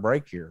a hard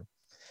break here,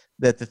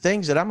 that the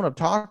things that I'm going to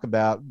talk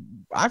about,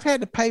 I've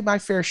had to pay my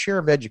fair share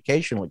of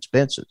educational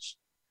expenses.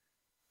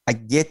 I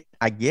get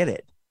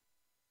it.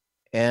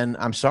 And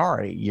I'm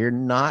sorry, you're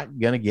not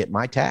going to get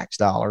my tax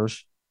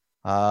dollars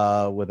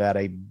without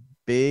a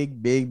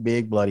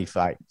big bloody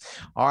fight.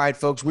 All right,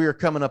 folks, we are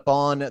coming up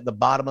on the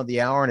bottom of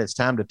the hour, and it's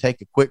time to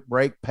take a quick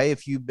break, pay a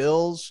few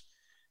bills,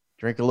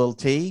 drink a little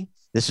tea.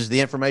 This is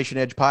the Information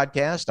Edge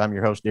Podcast. I'm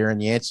your host,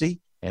 Darren Yancey,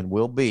 and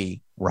we'll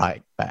be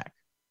right back.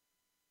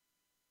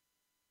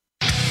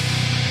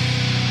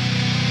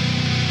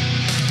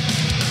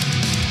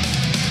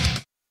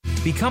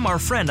 Become our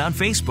friend on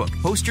Facebook.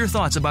 Post your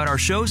thoughts about our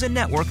shows and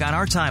network on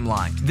our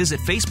timeline. Visit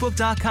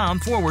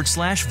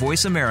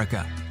facebook.com/Voice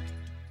America.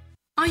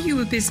 Are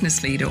you a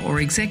business leader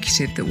or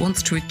executive that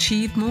wants to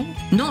achieve more?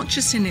 Not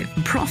just in it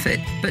for profit,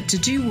 but to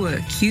do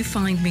work you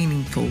find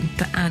meaningful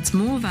that adds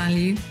more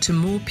value to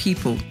more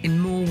people in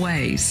more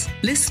ways.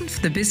 Listen for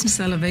the Business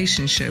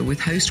Elevation Show with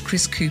host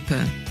Chris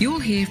Cooper. You'll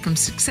hear from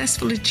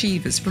successful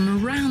achievers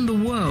from around the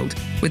world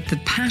with the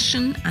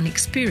passion and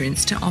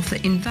experience to offer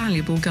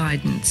invaluable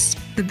guidance.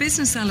 The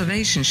Business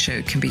Elevation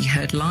Show can be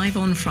heard live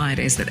on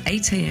Fridays at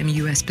 8 a.m.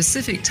 US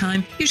Pacific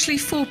Time, usually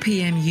 4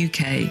 p.m.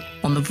 UK,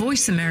 on the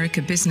Voice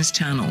America Business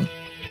Channel.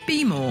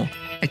 Be more,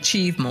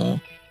 achieve more.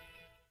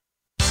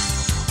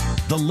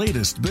 The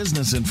latest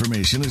business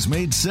information is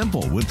made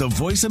simple with the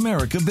Voice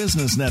America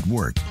Business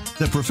Network.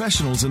 The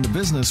professionals in the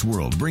business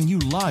world bring you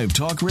live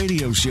talk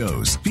radio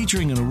shows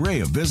featuring an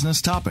array of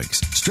business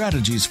topics,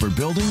 strategies for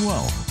building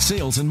wealth,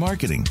 sales and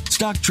marketing,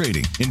 stock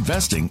trading,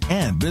 investing,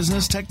 and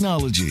business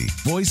technology.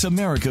 Voice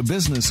America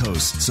Business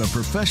hosts are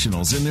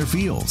professionals in their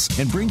fields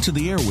and bring to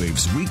the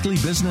airwaves weekly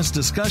business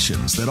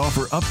discussions that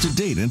offer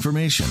up-to-date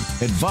information,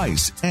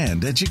 advice,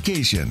 and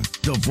education.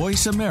 The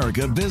Voice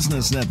America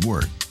Business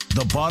Network.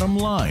 The bottom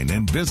line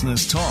in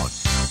business talk.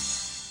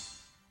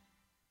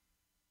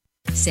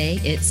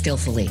 Say It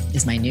Skillfully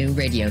is my new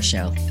radio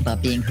show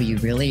about being who you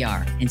really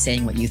are and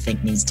saying what you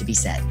think needs to be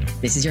said.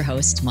 This is your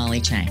host,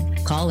 Molly Chang.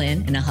 Call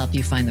in and I'll help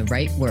you find the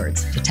right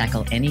words to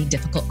tackle any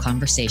difficult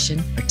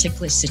conversation or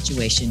ticklish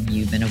situation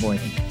you've been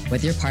avoiding.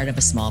 Whether you're part of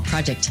a small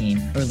project team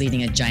or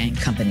leading a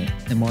giant company,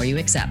 the more you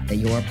accept that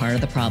you're part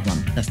of the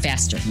problem, the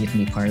faster you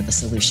can be part of the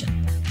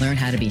solution. Learn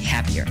how to be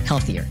happier,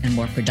 healthier, and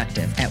more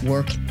productive at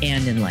work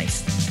and in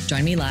life.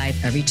 Join me live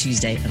every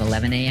Tuesday at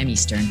 11 a.m.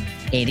 Eastern,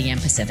 8 a.m.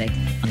 Pacific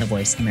on the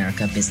Voice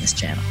America Business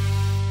Channel.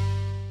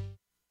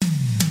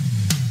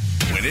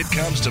 When it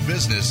comes to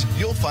business,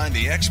 you'll find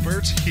the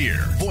experts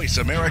here. Voice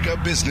America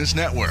Business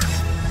Network.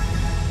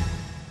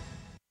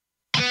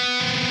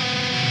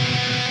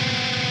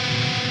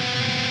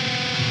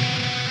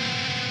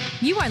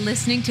 You are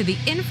listening to the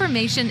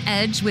Information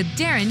Edge with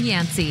Darren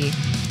Yancey.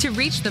 To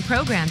reach the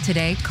program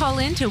today, call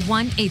in to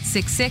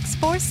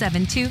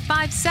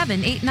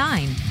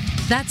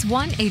 1-866-472-5789. That's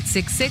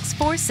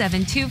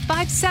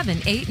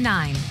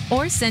 1-866-472-5789.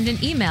 Or send an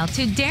email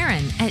to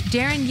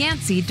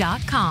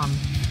Darren@DarrenYancey.com.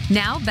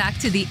 Now back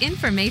to the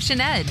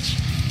Information Edge.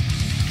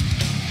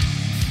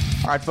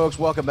 All right, folks,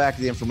 welcome back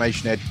to the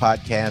Information Edge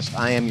podcast.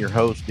 I am your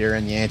host,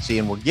 Darren Yancey,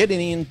 and we're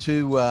getting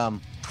into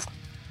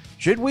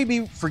should we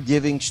be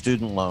forgiving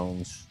student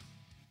loans,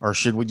 or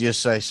should we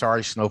just say,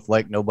 sorry,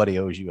 Snowflake, nobody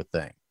owes you a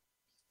thing?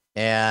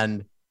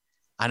 And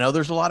I know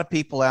there's a lot of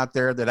people out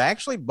there that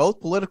actually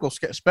both political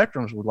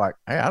spectrums would like,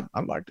 hey,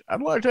 I'd like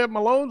to have my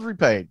loans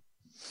repaid.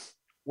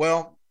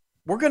 Well,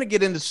 we're going to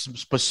get into some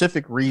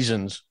specific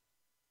reasons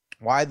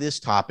why this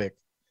topic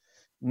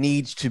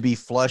needs to be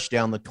flushed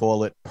down the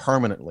toilet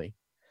permanently.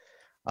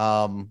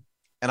 And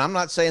I'm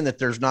not saying that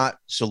there's not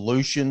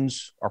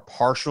solutions or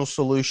partial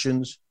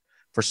solutions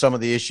for some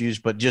of the issues,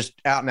 but just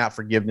out and out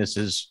forgiveness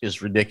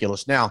is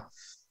ridiculous. Now,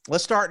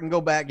 let's start and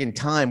go back in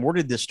time. Where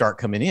did this start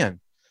coming in?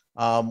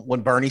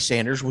 When Bernie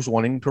Sanders was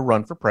wanting to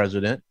run for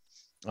president,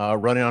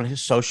 running on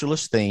his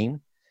socialist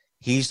theme,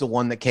 he's the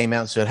one that came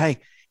out and said, hey,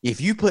 if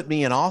you put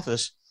me in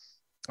office,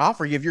 I'll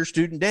forgive your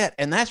student debt.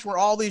 And that's where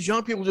all these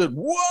young people said,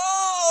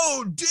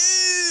 whoa,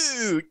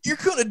 dude, you're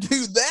going to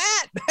do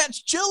that? That's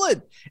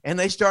chilling. And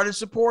they started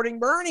supporting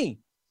Bernie.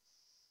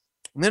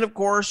 And then, of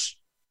course,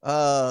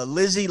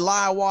 Lizzie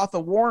Hiawatha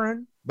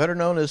Warren, better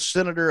known as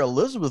Senator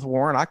Elizabeth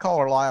Warren. I call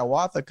her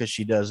Hiawatha because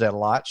she does that a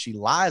lot. She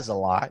lies a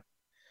lot.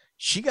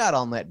 She got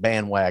on that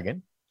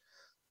bandwagon.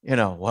 You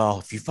know, well,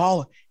 if you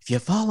follow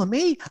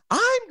me,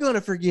 I'm going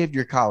to forgive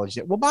your college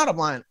debt. Well, bottom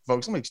line,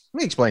 folks, let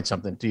me explain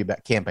something to you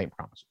about campaign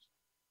promises.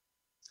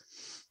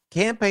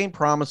 Campaign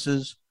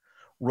promises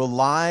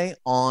rely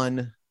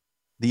on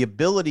the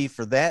ability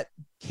for that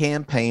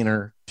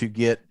campaigner to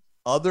get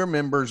other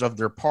members of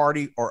their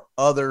party or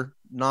other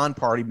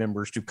non-party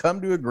members to come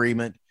to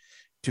agreement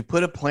to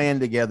put a plan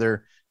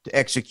together to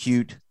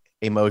execute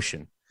a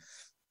motion.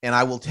 And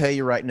I will tell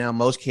you right now,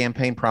 most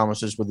campaign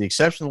promises, with the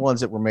exception of the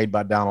ones that were made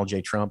by Donald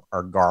J. Trump,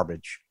 are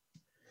garbage.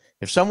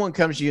 If someone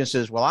comes to you and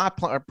says, well, I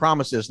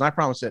promise this and I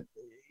promise that,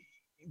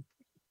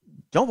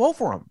 don't vote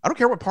for them. I don't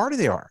care what party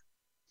they are.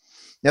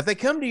 Now, if they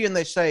come to you and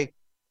they say,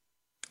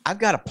 I've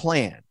got a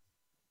plan,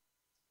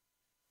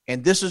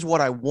 and this is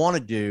what I want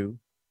to do,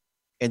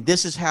 and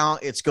this is how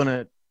I'm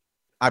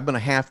going to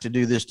have to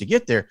do this to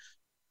get there,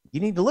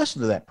 you need to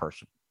listen to that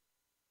person.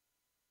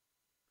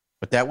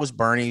 But that was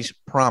Bernie's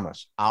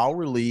promise. I'll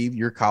relieve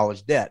your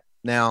college debt.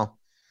 Now,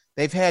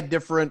 they've had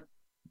different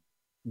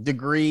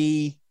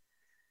degree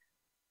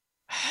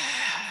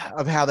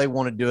of how they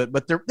want to do it,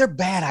 but they're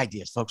bad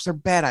ideas, folks. They're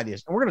bad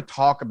ideas. And we're going to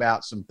talk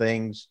about some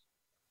things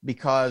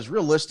because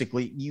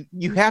realistically,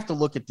 you have to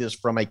look at this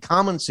from a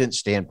common sense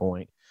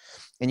standpoint,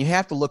 and you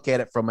have to look at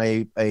it from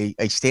a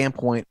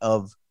standpoint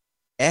of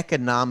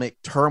economic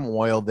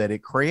turmoil that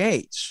it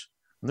creates.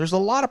 And there's a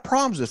lot of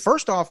problems.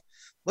 First off,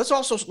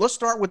 let's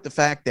start with the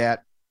fact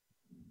that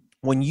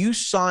when you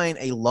sign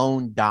a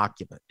loan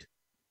document,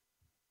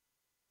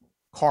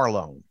 car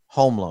loan,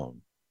 home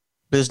loan,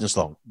 business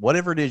loan,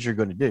 whatever it is you're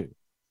going to do,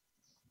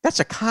 that's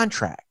a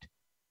contract.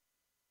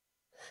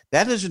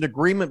 That is an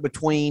agreement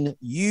between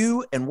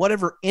you and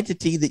whatever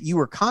entity that you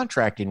are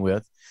contracting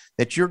with,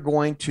 that they're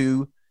going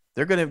to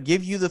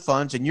give you the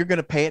funds and you're going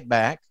to pay it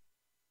back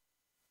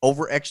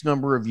over X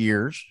number of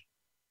years.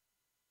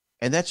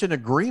 And that's an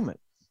agreement.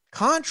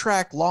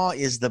 Contract law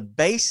is the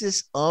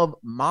basis of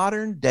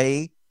modern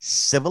day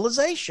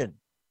civilization.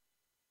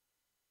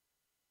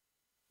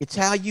 It's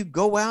how you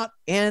go out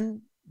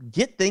and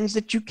get things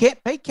that you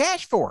can't pay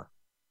cash for.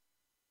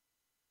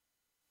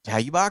 It's how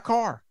you buy a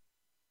car.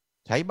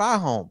 It's how you buy a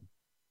home.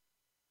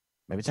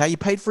 Maybe it's how you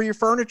paid for your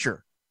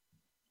furniture.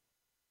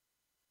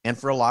 And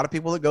for a lot of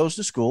people that goes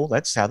to school,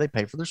 that's how they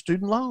pay for their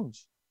student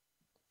loans.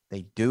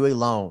 They do a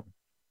loan.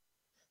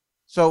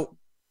 So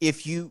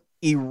if you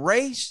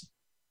erase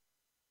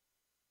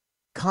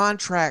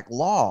contract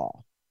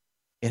law,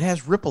 it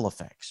has ripple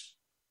effects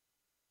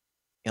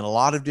in a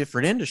lot of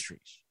different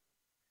industries.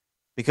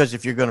 Because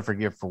if you're going to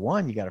forgive for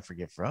one, you got to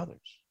forgive for others.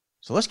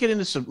 So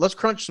let's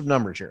crunch some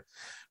numbers here.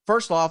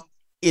 First off,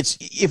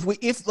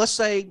 if let's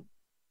say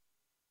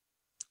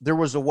there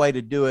was a way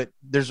to do it.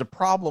 There's a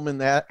problem in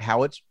that,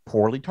 how it's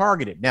poorly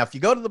targeted. Now, if you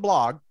go to the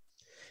blog,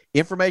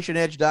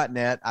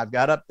 informationedge.net, I've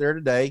got up there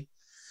today.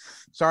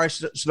 Sorry,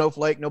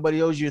 Snowflake,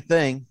 nobody owes you a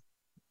thing.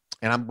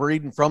 And I'm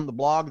reading from the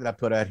blog that I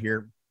put out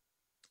here.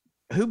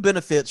 Who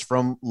benefits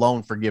from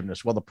loan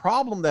forgiveness? Well, the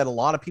problem that a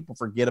lot of people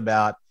forget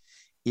about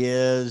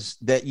is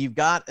that you've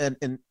got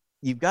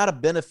a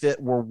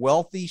benefit where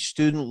wealthy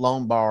student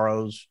loan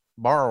borrowers,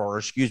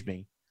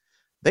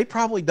 they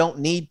probably don't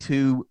need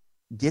to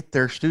get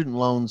their student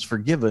loans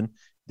forgiven.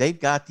 They've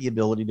got the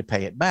ability to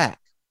pay it back.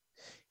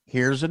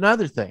 Here's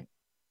another thing.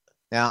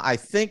 Now, I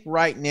think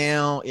right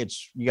now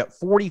you got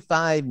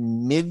 45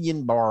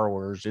 million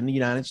borrowers in the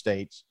United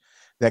States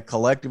that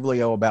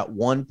collectively owe about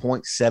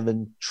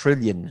 1.7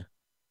 trillion.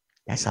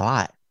 That's a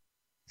lot.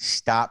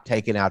 Stop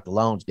taking out the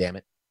loans, damn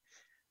it.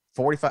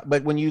 45.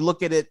 But when you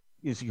look at it,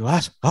 you see,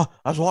 that's a lot.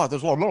 That's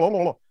a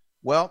lot.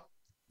 Well,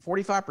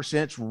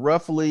 45% is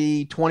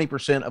roughly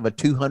 20% of a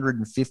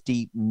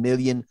 250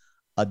 million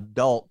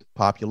adult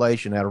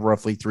population out of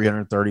roughly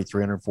 330,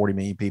 340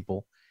 million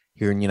people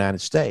here in the United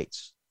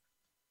States.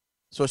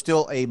 So it's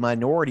still a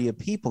minority of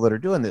people that are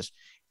doing this.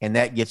 And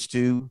that gets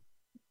to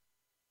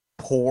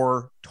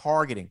poor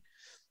targeting.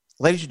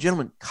 Ladies and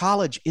gentlemen,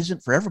 college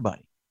isn't for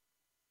everybody.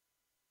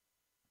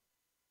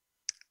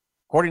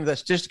 According to that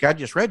statistic I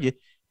just read you,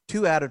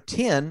 2 out of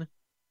 10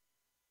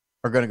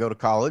 are going to go to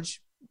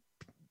college.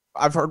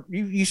 I've heard,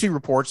 you see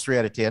reports 3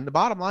 out of 10. The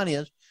bottom line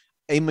is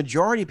a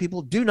majority of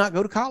people do not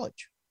go to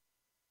college.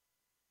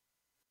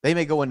 They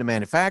may go into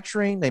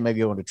manufacturing. They may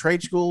go into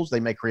trade schools. They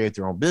may create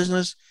their own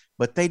business,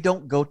 but they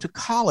don't go to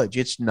college.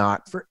 It's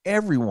not for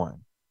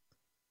everyone.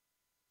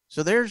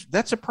 So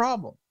that's a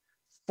problem.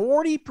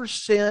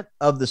 40%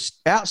 of the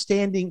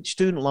outstanding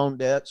student loan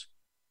debts,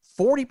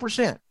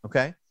 40%,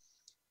 okay?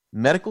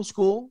 Medical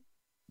school,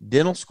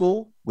 dental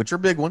school, which are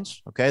big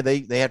ones, okay?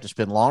 They have to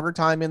spend longer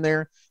time in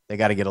there. They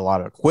got to get a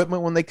lot of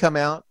equipment when they come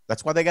out.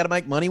 That's why they got to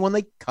make money when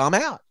they come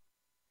out.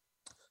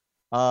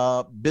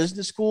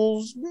 Business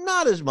schools,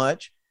 not as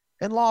much.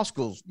 And law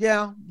schools,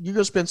 yeah, you're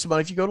going to spend some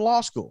money if you go to law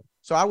school.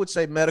 So I would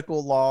say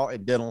medical, law,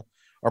 and dental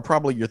are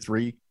probably your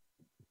 3.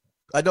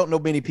 I don't know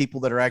many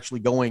people that are actually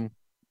going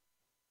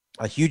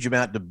a huge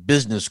amount to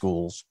business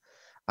schools.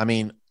 I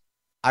mean,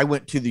 I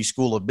went to the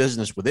School of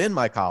Business within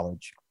my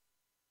college,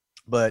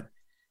 but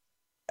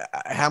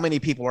how many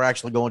people are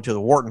actually going to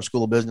the Wharton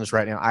School of Business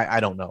right now? I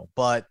don't know.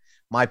 But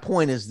my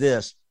point is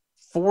this,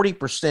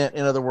 40%,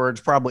 in other words,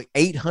 probably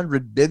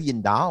 $800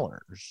 billion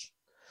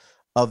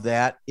of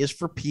that is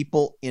for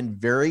people in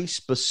very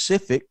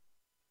specific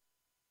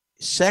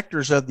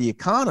sectors of the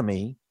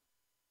economy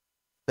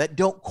that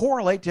don't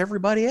correlate to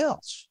everybody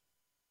else.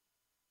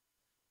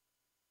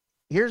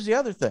 Here's the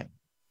other thing.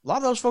 A lot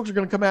of those folks are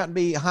going to come out and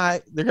be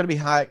high. They're going to be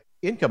high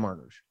income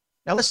earners.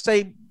 Now, let's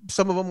say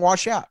some of them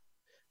wash out.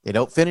 They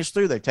don't finish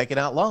through. They've taken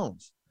out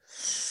loans.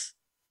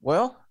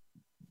 Well,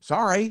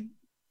 sorry.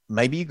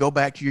 Maybe you go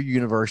back to your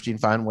university and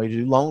find a way to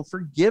do loan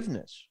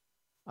forgiveness.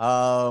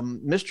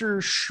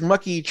 Mr.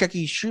 Schmucky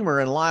Chucky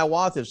Schumer and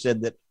Hiawatha have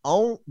said that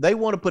they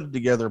want to put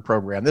together a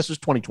program. This is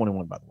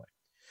 2021, by the way,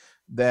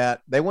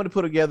 that they want to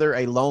put together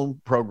a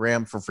loan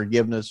program for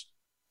forgiveness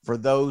for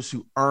those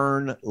who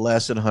earn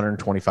less than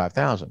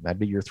 $125,000. That'd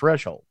be your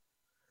threshold.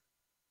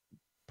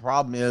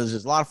 Problem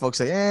is a lot of folks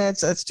say,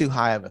 that's too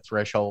high of a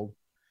threshold.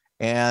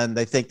 And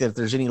they think that if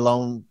there's any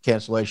loan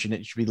cancellation,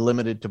 it should be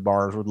limited to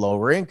borrowers with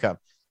lower income,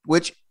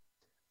 which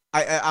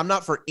I'm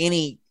not for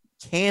any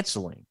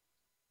canceling.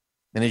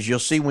 And as you'll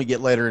see when we get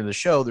later in the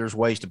show, there's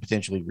ways to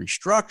potentially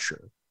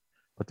restructure.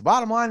 But the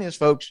bottom line is,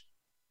 folks,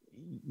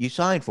 you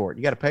signed for it.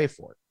 You got to pay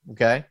for it,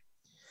 okay?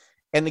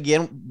 And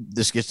again,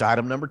 this gets to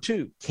item number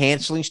 2.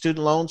 Canceling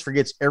student loans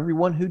forgets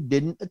everyone who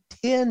didn't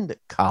attend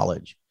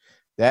college.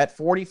 That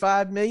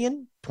 45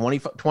 million,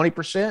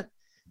 20%,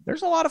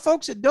 there's a lot of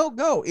folks that don't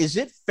go. Is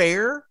it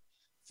fair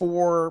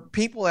for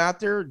people out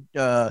there,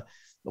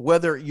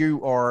 whether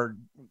you are,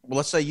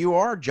 let's say you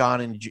are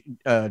John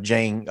and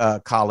Jane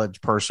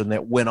college person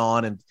that went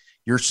on and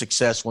you're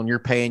successful and you're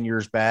paying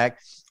yours back,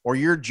 or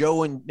you're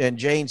Joe and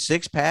Jane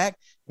six-pack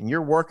and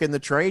you're working the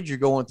trades, you're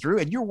going through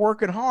and you're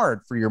working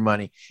hard for your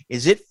money.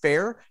 Is it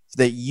fair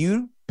that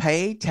you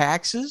pay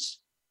taxes,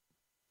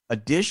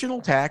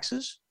 additional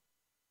taxes,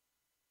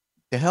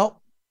 to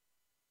help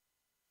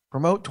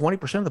promote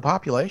 20% of the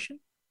population?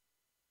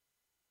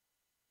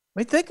 I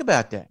mean, think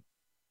about that.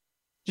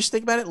 Just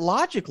think about it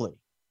logically.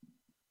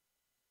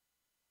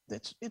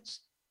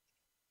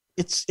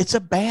 It's a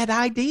bad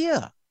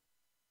idea.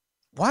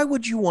 Why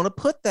would you want to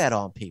put that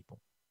on people?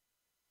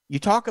 You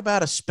talk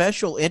about a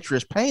special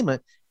interest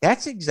payment.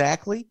 That's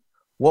exactly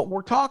what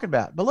we're talking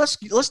about. But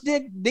let's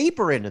dig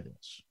deeper into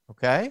this,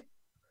 okay?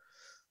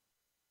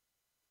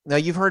 Now,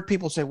 you've heard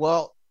people say,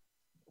 well,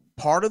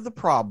 part of the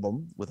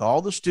problem with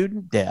all the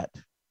student debt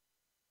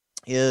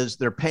is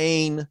they're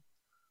paying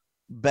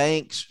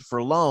banks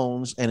for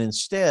loans, and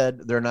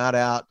instead they're not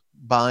out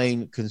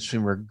buying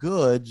consumer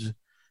goods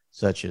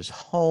such as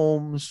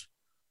homes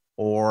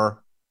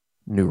or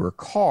newer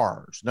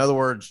cars. In other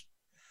words,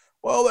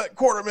 well, that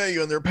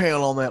 $250,000 they're paying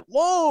on that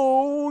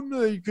loan,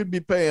 you could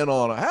be paying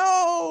on a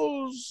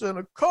house and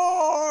a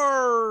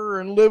car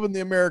and living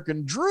the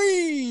American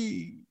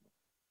dream.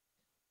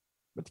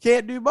 But they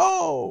can't do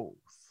both.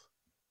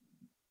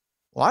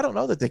 Well, I don't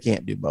know that they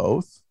can't do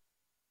both.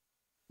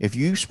 If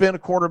you spend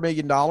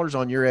 $250,000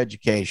 on your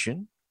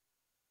education,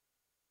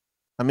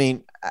 I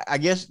mean, I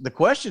guess the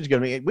question is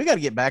going to be, we got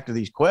to get back to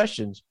these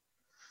questions.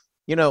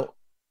 You know,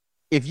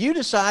 if you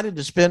decided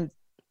to spend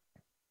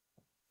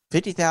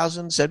 $50,000,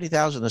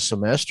 $70,000 a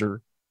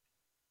semester,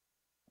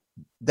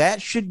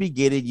 that should be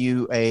getting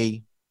you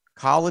a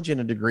college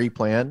and a degree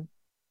plan,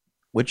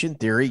 which in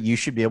theory you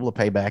should be able to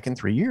pay back in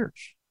 3 years.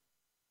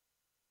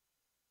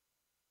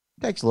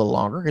 It takes a little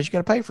longer because you got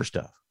to pay for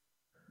stuff.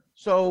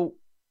 So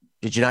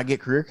did you not get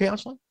career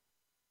counseling?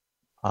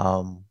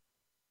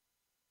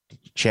 Did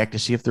you check to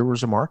see if there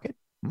was a market?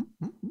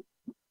 Mm-hmm.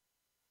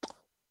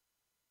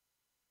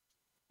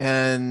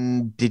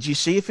 And did you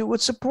see if it would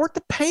support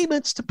the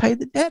payments to pay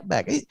the debt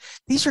back?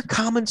 These are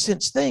common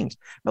sense things.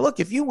 Now, look,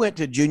 if you went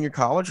to junior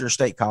college or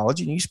state college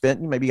and you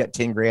maybe got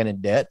 10 grand in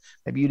debt,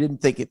 maybe you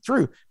didn't think it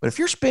through. But if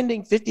you're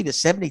spending $50,000 to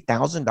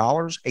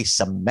 $70,000 a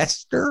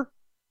semester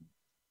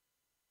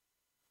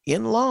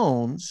in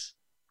loans,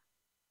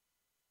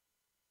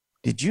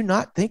 did you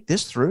not think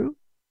this through?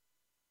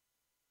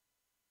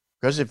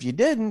 Because if you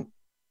didn't,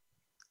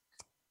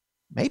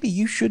 maybe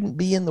you shouldn't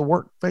be in the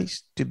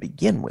workplace to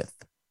begin with.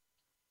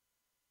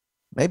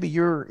 Maybe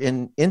your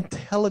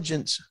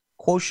intelligence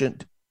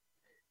quotient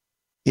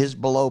is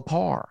below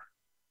par.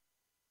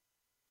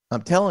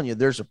 I'm telling you,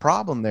 there's a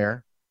problem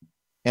there,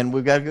 and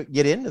we've got to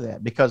get into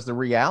that, because the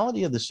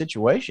reality of the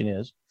situation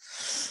is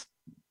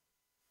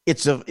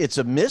it's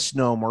a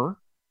misnomer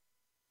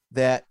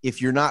that if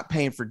you're not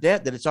paying for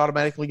debt, that it's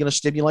automatically going to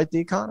stimulate the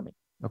economy.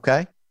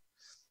 Okay.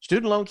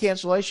 Student loan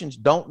cancellations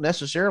don't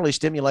necessarily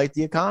stimulate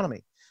the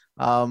economy.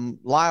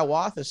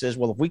 Liawatha says,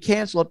 well, if we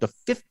cancel up to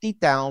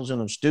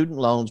 50,000 of student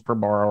loans per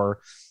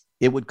borrower,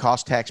 it would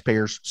cost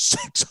taxpayers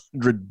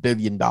 $600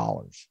 billion.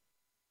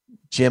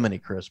 Jiminy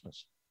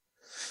Christmas.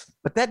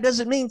 But that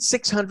doesn't mean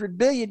 $600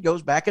 billion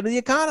goes back into the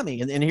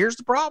economy. And here's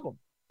the problem.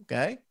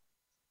 Okay.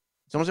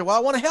 Someone said, well, I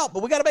want to help,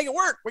 but we got to make it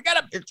work.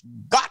 It's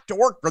got to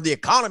work for the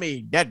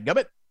economy,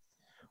 dadgummit.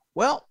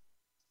 Well,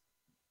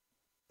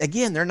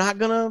 again, they're not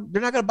going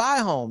to buy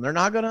a home. They're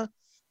not going to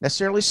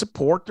necessarily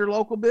support their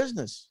local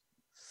business.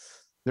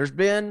 There's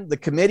been the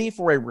Committee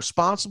for a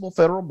Responsible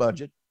Federal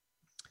Budget,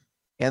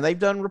 and they've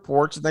done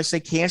reports, and they say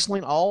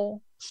canceling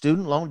all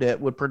student loan debt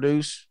would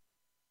produce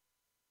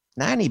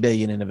 $90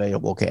 billion in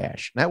available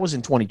cash. That was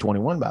in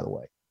 2021, by the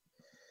way.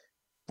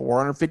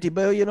 $450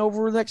 billion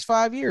over the next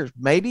 5 years.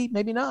 Maybe,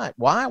 maybe not.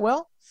 Why?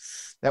 Well,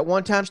 that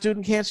one-time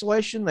student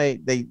cancellation,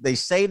 they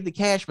saved the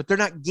cash, but they're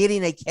not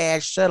getting a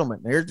cash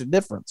settlement. Here's the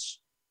difference.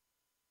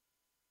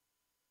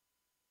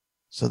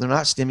 So they're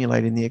not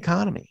stimulating the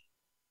economy.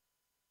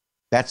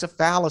 That's a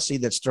fallacy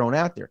that's thrown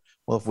out there.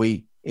 Well,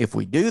 if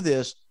we do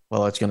this,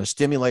 well, it's going to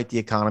stimulate the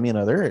economy in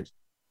other areas.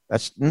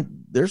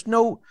 There's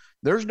no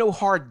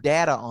hard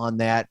data on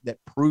that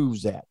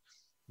proves that.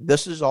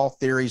 This is all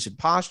theories and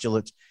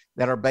postulates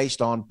that are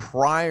based on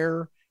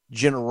prior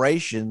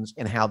generations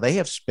and how they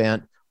have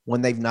spent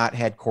when they've not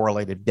had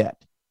correlated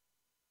debt.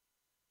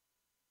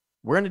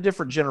 We're in a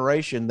different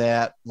generation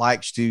that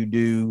likes to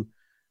do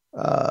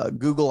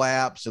Google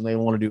apps, and they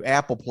want to do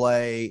Apple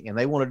Play, and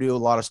they want to do a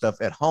lot of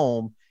stuff at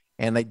home,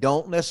 and they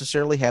don't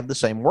necessarily have the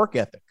same work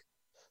ethic.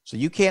 So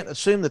you can't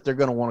assume that they're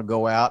going to want to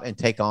go out and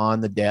take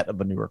on the debt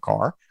of a newer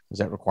car, because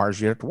that requires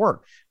you to have to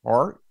work.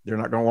 Or they're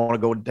not going to want to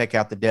go and take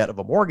out the debt of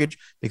a mortgage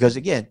because,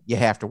 again, you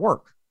have to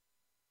work.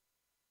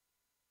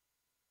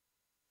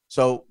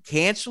 So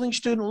canceling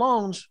student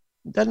loans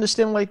doesn't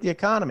stimulate the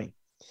economy.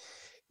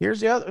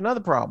 Here's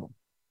another problem.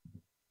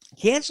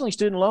 Canceling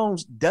student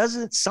loans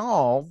doesn't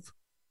solve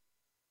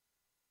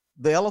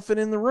the elephant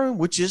in the room,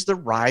 which is the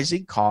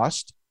rising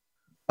cost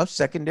of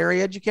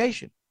secondary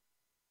education.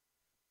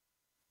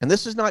 And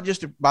this is not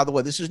just, by the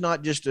way, this is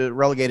not just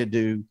relegated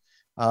to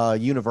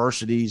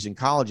universities and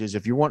colleges.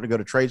 If you want to go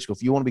to trade school,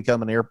 if you want to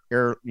become an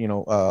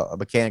a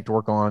mechanic to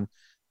work on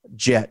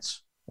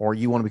jets, or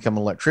you want to become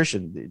an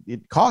electrician,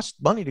 it costs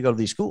money to go to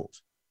these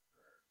schools.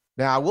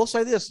 Now, I will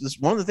say this is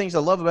one of the things I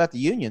love about the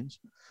unions.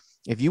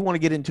 If you want to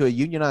get into a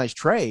unionized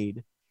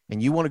trade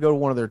and you want to go to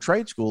one of their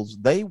trade schools,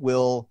 they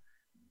will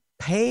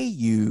pay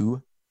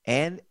you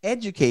and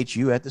educate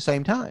you at the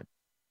same time.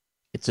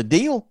 It's a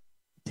deal.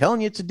 I'm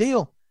telling you, it's a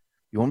deal.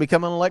 You want to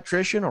become an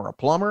electrician or a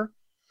plumber,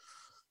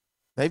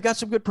 they've got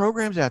some good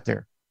programs out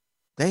there.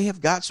 They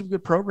have got some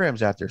good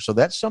programs out there. So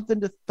that's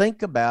something to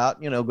think about.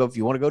 If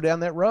you want to go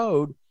down that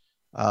road,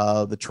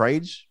 the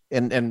trades.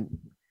 And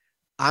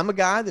I'm a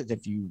guy that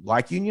if you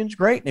like unions,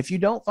 great. And if you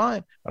don't,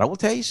 fine. But I will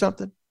tell you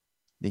something.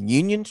 The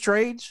unions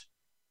trades,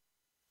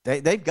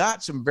 they've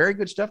got some very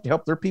good stuff to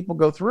help their people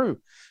go through.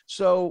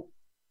 So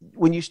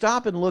when you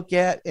stop and look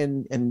at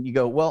and you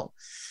go, well,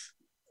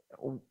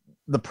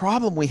 the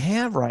problem we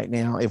have right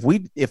now, if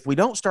we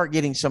don't start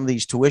getting some of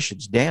these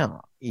tuitions down,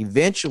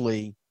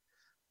 eventually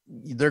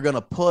they're going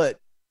to put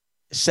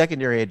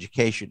secondary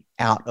education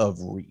out of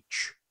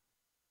reach.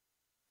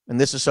 And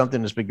this is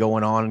something that's been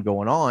going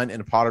on.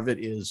 And a part of it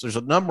is there's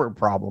a number of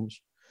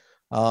problems.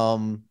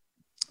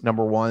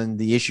 Number one,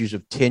 the issues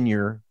of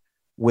tenure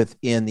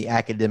within the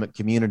academic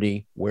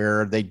community,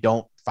 where they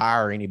don't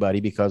fire anybody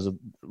because of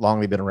long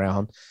they've been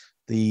around.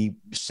 The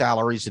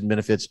salaries and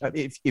benefits.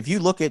 If you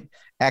look at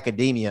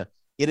academia,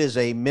 it is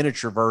a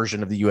miniature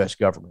version of the U.S.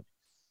 government.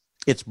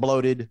 It's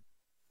bloated.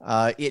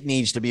 It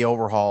needs to be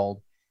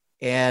overhauled.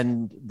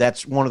 And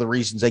that's one of the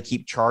reasons they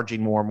keep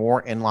charging more and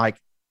more. And like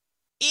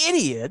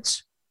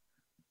idiots,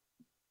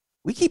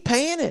 we keep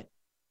paying it.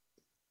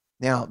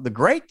 Now, the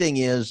great thing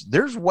is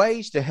there's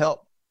ways to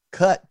help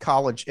cut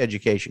college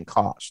education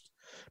cost.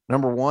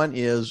 Number one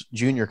is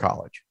junior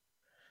college.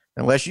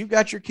 Unless you've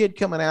got your kid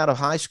coming out of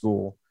high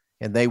school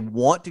and they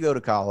want to go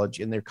to college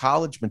and their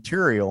college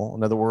material,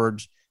 in other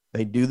words,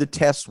 they do the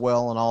tests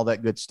well and all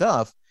that good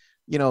stuff,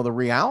 the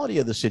reality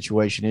of the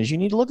situation is you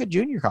need to look at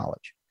junior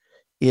college.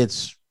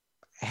 It's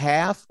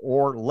half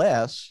or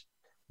less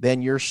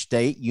than your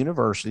state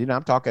university. And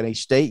I'm talking a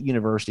state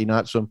university,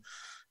 not some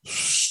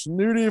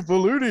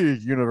snooty-faluty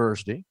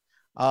university.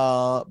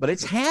 But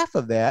it's half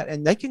of that,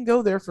 and they can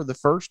go there for the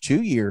first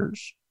 2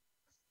 years,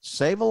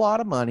 save a lot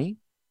of money,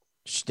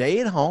 stay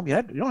at home.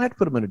 You don't have to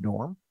put them in a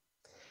dorm.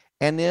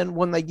 And then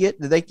when they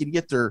can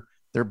get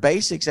their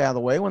basics out of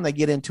the way. When they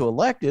get into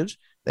electives,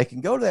 they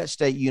can go to that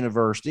state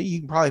university. You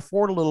can probably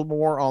afford a little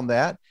more on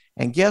that.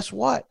 And guess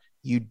what?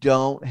 You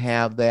don't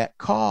have that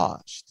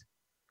cost.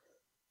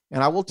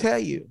 And I will tell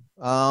you,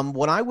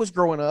 when I was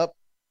growing up,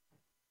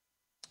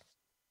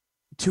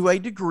 to a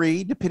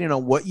degree, depending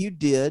on what you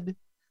did,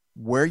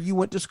 where you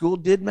went to school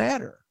did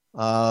matter.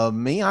 I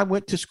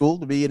went to school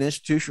to be an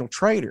institutional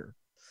trader,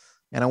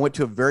 and I went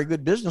to a very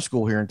good business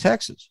school here in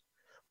Texas,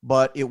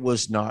 but it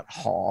was not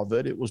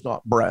Harvard. It was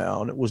not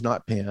Brown. It was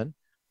not Penn,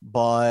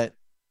 but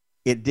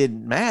it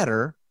didn't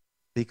matter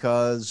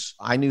because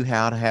I knew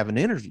how to have an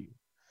interview.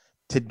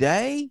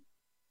 Today,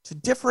 it's a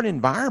different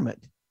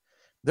environment.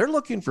 They're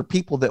looking for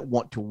people that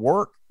want to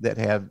work,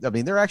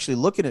 they're actually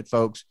looking at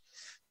folks.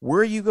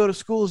 Where you go to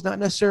school is not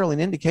necessarily an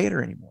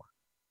indicator anymore.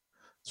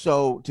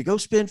 So to go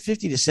spend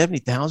 $50,000 to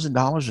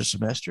 $70,000 a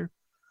semester,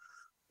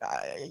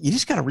 you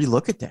just got to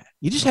relook at that.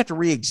 You just have to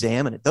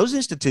re-examine it. Those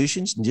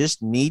institutions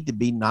just need to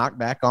be knocked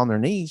back on their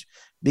knees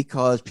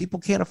because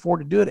people can't afford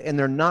to do it, and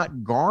they're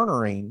not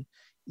garnering.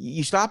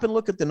 You stop and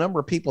look at the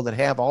number of people that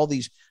have all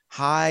these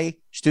high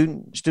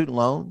student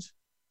loans.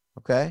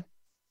 Okay.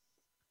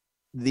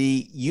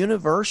 The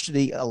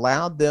university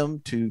allowed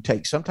them to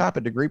take some type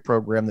of degree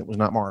program that was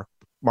not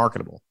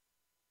marketable,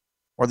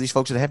 or these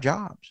folks that have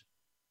jobs,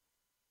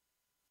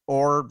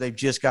 or they've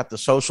just got the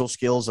social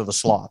skills of a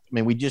sloth. I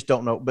mean, we just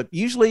don't know. But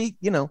usually,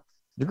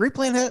 degree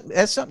plan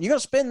has something. You're going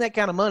to spend that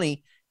kind of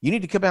money. You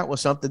need to come out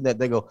with something that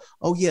they go,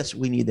 oh, yes,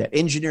 we need that.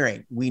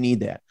 Engineering, we need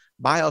that.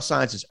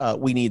 Biosciences,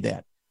 we need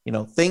that.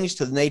 Things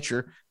to the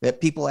nature that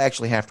people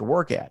actually have to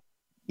work at.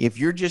 If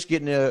you're just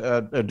getting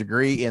a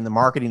degree in the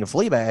marketing of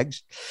flea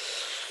bags,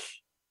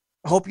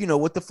 I hope you know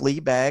what the flea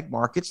bag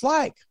market's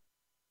like.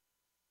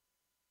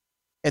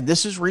 And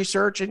this is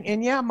research,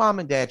 and yeah, mom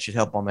and dad should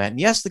help on that. And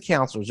yes, the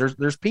counselors,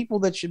 there's people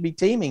that should be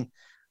teaming,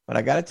 but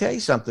I got to tell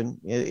you something,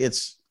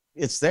 it's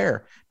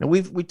there. Now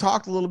we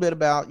talked a little bit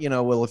about,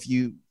 well, if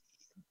you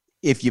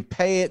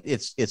pay it,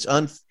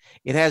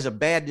 it has a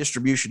bad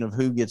distribution of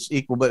who gets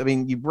equal. But I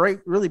mean, you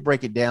really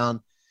break it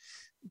down,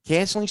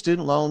 canceling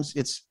student loans,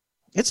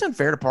 it's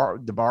unfair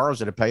to borrowers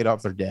that have paid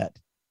off their debt.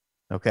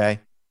 Okay.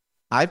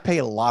 I've paid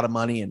a lot of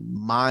money in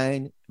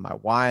mine, my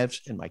wife's,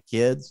 and my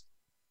kids.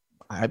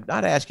 I'm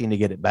not asking to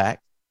get it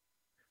back,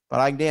 but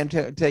I can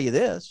tell you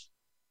this: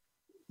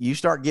 you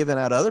start giving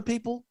out other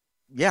people,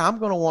 yeah, I'm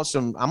going to want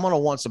some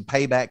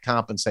payback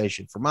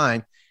compensation for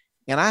mine.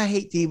 And I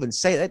hate to even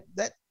say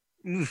that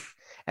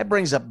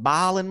brings a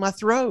bile in my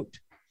throat.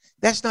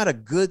 That's not a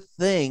good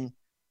thing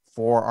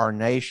for our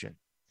nation.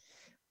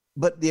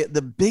 But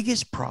the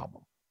biggest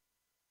problem,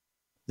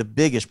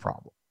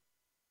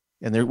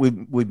 and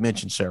we've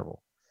mentioned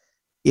several,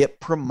 it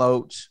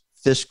promotes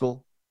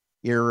fiscal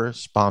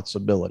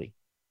irresponsibility.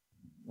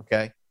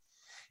 Okay.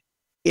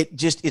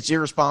 It's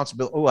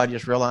irresponsible. Oh, I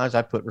just realized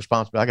I put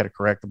responsible. I got to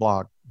correct the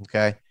blog.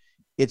 Okay.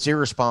 It's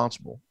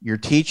irresponsible. You're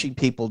teaching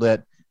people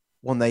that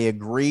when they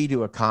agree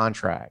to a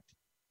contract,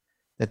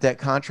 that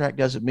contract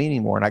doesn't mean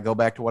anymore. And I go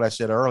back to what I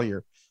said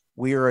earlier.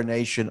 We are a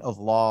nation of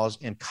laws,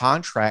 and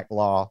contract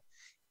law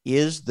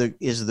is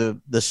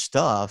the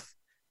stuff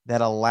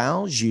that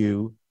allows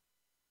you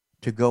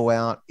to go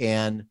out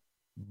and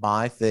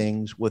buy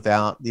things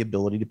without the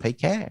ability to pay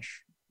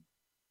cash.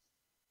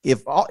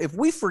 If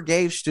we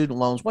forgave student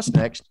loans, what's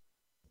next?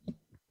 I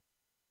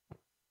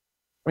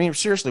mean,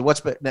 seriously,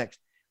 what's next?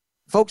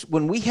 Folks,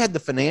 when we had the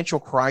financial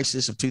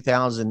crisis of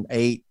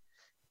 2008,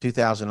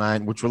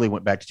 2009, which really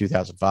went back to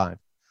 2005,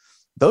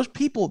 those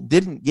people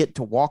didn't get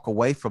to walk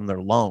away from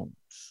their loans.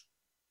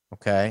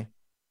 Okay.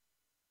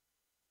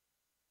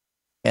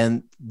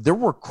 And there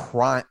were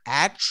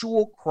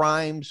actual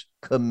crimes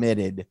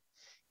committed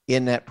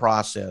in that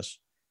process.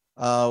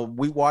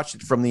 We watched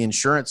it from the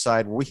insurance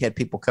side where we had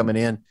people coming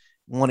in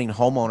wanting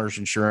homeowners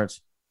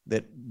insurance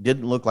that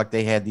didn't look like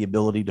they had the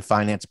ability to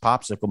finance a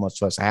popsicle,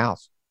 much less a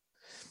house.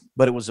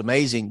 But it was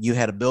amazing. You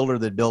had a builder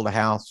that built a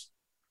house.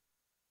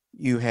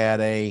 You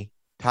had a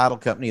title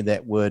company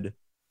that would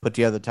put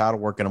together the title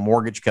work, and a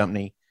mortgage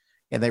company,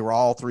 and they were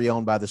all three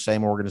owned by the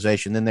same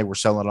organization. Then they were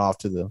selling it off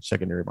to the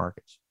secondary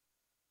markets.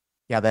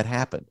 Yeah, that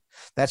happened.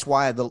 That's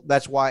why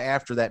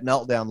after that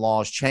meltdown,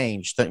 laws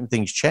changed,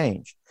 things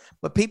changed.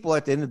 But people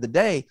at the end of the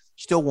day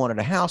still wanted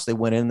a house. They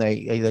went in,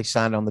 they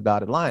signed on the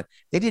dotted line.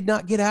 They did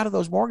not get out of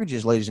those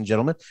mortgages, ladies and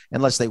gentlemen,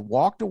 unless they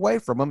walked away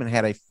from them and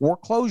had a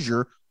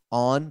foreclosure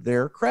on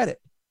their credit.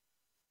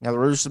 Now, there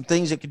were some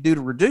things they could do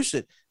to reduce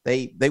it.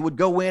 They would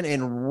go in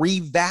and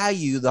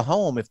revalue the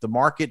home.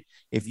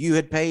 If you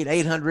had paid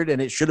 $800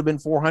 and it should have been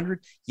 $400,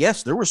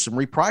 yes, there was some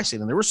repricing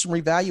and there were some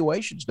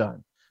revaluations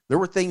done. There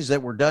were things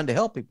that were done to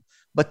help people,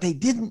 but they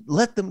didn't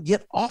let them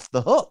get off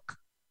the hook.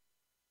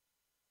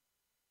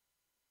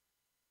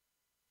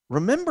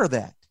 Remember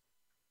that.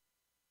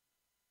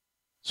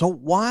 So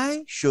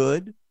why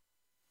should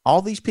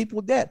all these people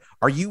with debt?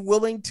 Are you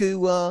willing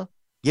to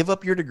give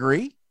up your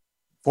degree,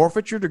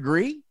 forfeit your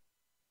degree,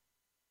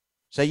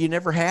 say you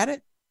never had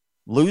it,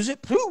 lose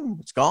it, boom,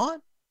 it's gone?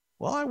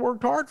 Well, I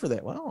worked hard for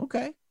that. Well,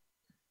 okay.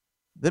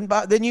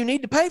 Then you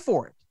need to pay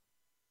for it.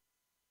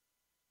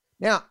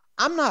 Now,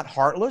 I'm not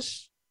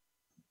heartless.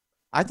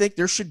 I think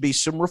there should be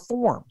some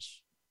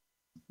reforms.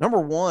 Number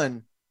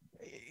one,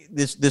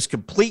 this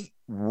complete,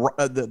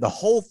 the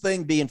whole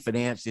thing being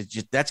financed is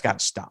that's got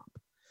to stop.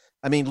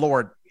 I mean,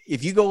 Lord,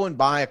 if you go and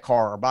buy a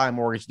car or buy a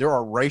mortgage, there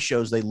are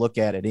ratios they look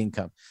at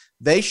income.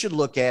 They should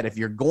look at, if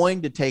you're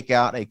going to take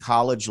out a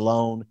college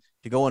loan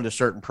to go into a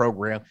certain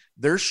program,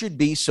 there should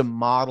be some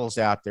models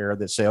out there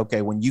that say,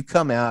 okay, when you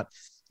come out,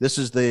 this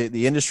is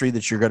the industry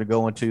that you're going to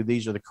go into.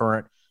 These are the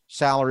current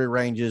salary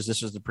ranges.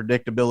 This is the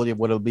predictability of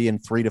what it'll be in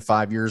 3 to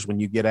 5 years when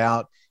you get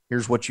out.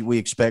 Here's what we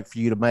expect for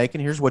you to make,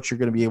 and here's what you're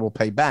going to be able to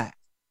pay back.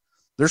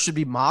 There should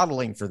be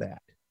modeling for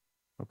that,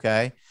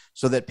 okay?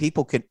 So that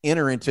people can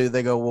enter into,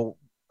 they go, well,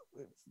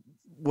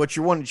 what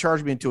you're wanting to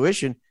charge me in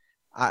tuition,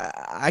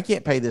 I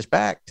can't pay this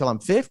back till I'm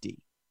 50.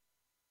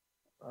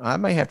 I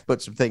may have to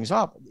put some things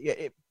off.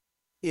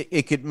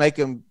 It could make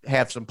them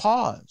have some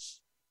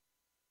pause.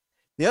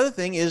 The other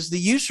thing is the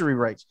usury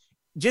rates.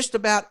 Just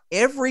about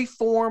every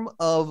form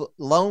of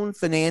loan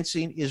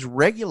financing is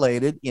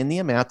regulated in the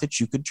amount that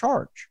you could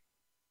charge.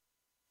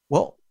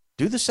 Well,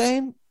 do the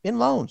same in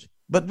loans,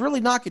 but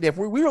really knock it. If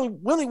we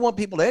really want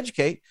people to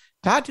educate,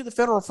 tied to the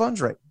federal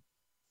funds rate.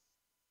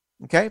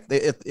 Okay.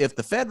 If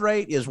the Fed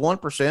rate is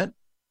 1%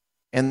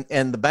 and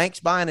the bank's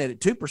buying it at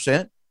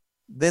 2%,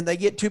 then they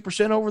get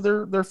 2%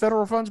 over their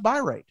federal funds buy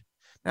rate.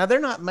 Now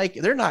they're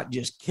not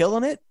just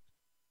killing it,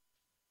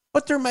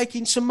 but they're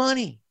making some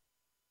money.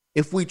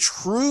 If we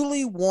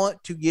truly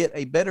want to get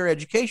a better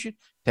education,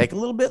 take a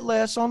little bit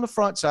less on the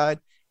front side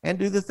and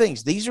do the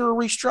things. These are a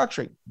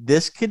restructuring.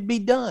 This could be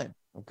done,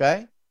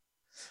 okay?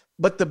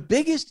 But the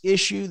biggest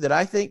issue that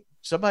I think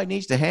somebody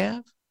needs to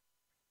have,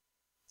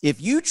 if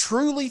you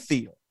truly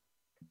feel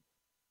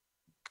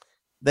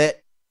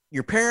that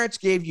your parents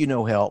gave you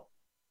no help,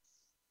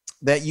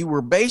 that you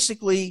were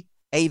basically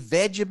a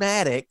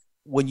Vegematic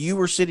when you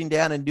were sitting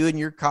down and doing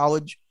your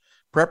college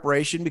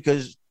preparation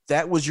because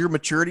that was your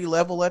maturity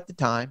level at the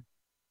time,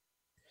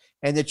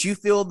 and that you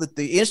feel that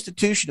the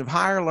institution of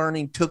higher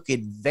learning took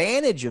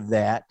advantage of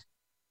that,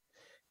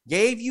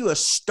 gave you a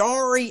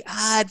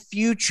starry-eyed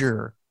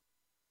future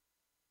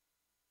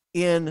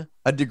in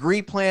a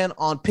degree plan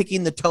on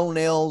picking the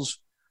toenails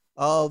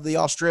of the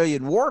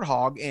Australian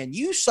warthog, and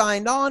you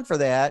signed on for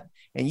that,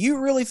 and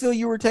you really feel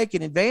you were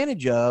taken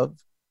advantage of,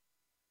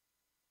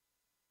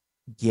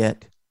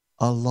 get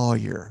a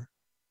lawyer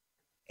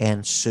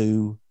and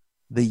sue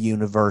the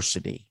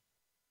university.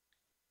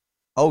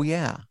 Oh,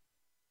 yeah.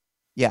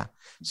 Yeah.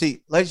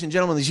 See, ladies and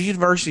gentlemen, these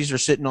universities are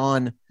sitting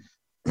on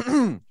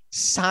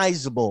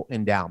sizable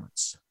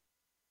endowments.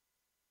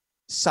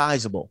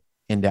 Sizable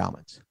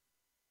endowments.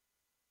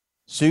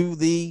 Sue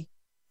the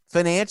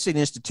financing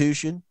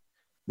institution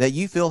that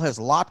you feel has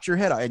lopped your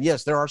head off. And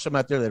yes, there are some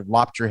out there that have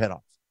lopped your head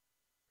off.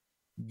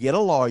 Get a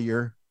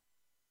lawyer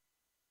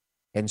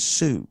and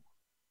sue.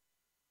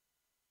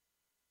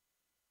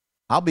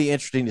 I'll be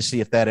interesting to see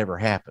if that ever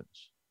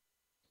happens.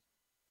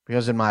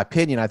 Because in my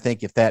opinion, I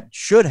think if that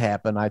should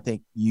happen, I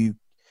think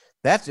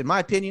that's in my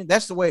opinion,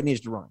 that's the way it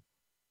needs to run.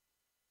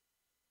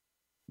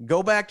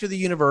 Go back to the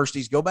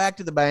universities, go back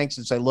to the banks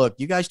and say, look,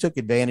 you guys took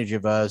advantage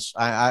of us.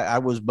 I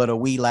was but a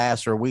wee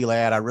lass or a wee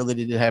lad. I really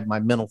didn't have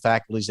my mental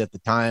faculties at the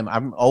time.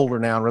 I'm older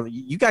now. Really,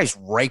 you guys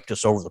raped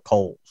us over the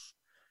coals.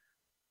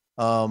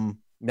 Now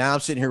I'm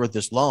sitting here with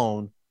this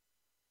loan.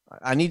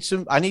 I need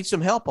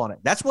some help on it.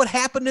 That's what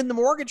happened in the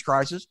mortgage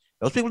crisis.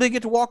 Those people didn't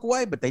get to walk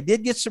away, but they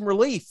did get some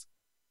relief.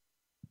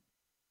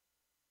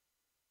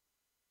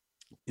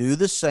 Do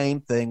the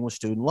same thing with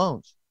student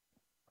loans.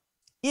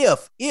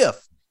 If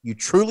you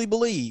truly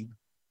believe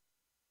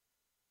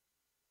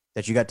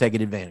that you got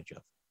taken advantage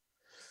of.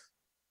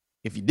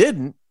 If you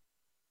didn't,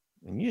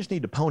 and you just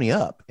need to pony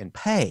up and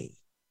pay.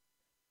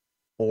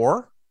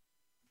 Or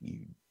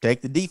you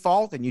take the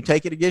default and you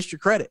take it against your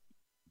credit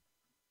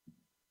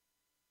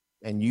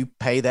and you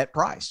pay that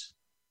price.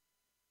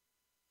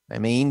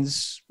 That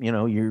means,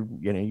 you're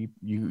going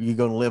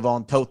to live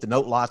on tote the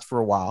note lots for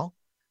a while.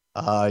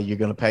 You're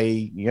going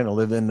to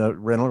live in the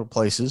rental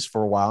places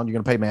for a while, and you're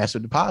going to pay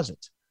massive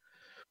deposits.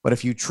 But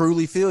if you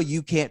truly feel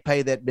you can't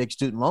pay that big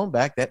student loan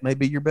back, that may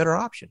be your better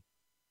option.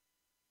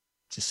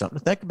 Just something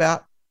to think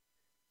about.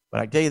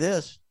 But I tell you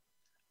this,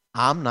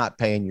 I'm not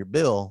paying your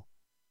bill.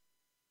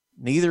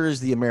 Neither is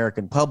the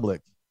American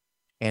public.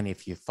 And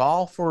if you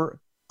fall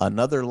for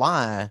another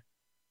lie,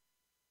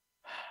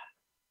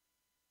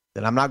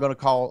 then I'm not going to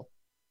call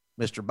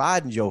Mr.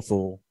 Biden Joe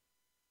fool.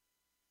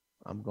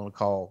 I'm going to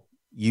call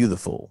you the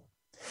fool.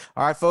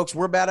 All right, folks,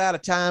 we're about out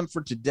of time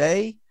for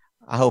today.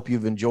 I hope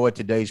you've enjoyed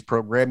today's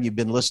program. You've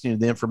been listening to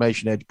the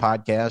Information Edge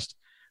podcast.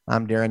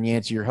 I'm Darren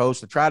Yancey, your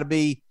host. I try to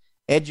be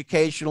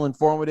educational,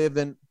 informative,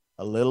 and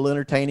a little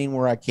entertaining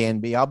where I can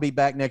be. I'll be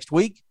back next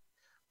week.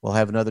 We'll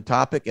have another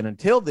topic. And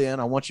until then,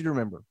 I want you to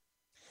remember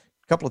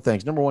a couple of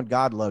things. Number one,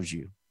 God loves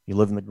you. You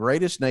live in the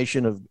greatest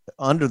nation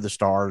under the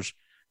stars,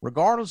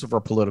 regardless of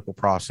our political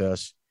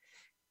process.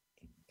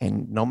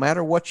 And no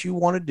matter what you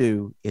want to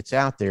do, it's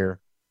out there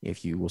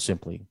if you will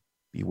simply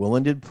be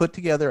willing to put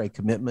together a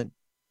commitment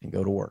and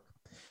go to work.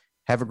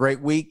 Have a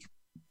great week.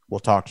 We'll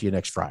talk to you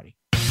next Friday.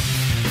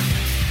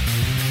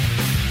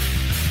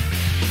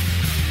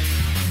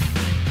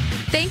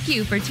 Thank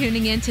you for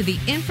tuning in to the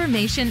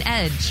Information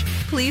Edge.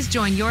 Please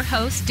join your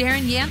host,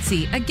 Darren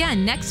Yancey,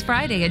 again next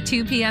Friday at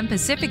 2 p.m.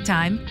 Pacific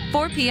Time,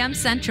 4 p.m.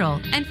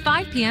 Central, and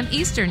 5 p.m.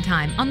 Eastern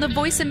Time on the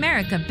Voice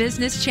America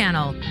Business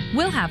Channel.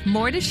 We'll have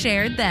more to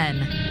share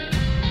then.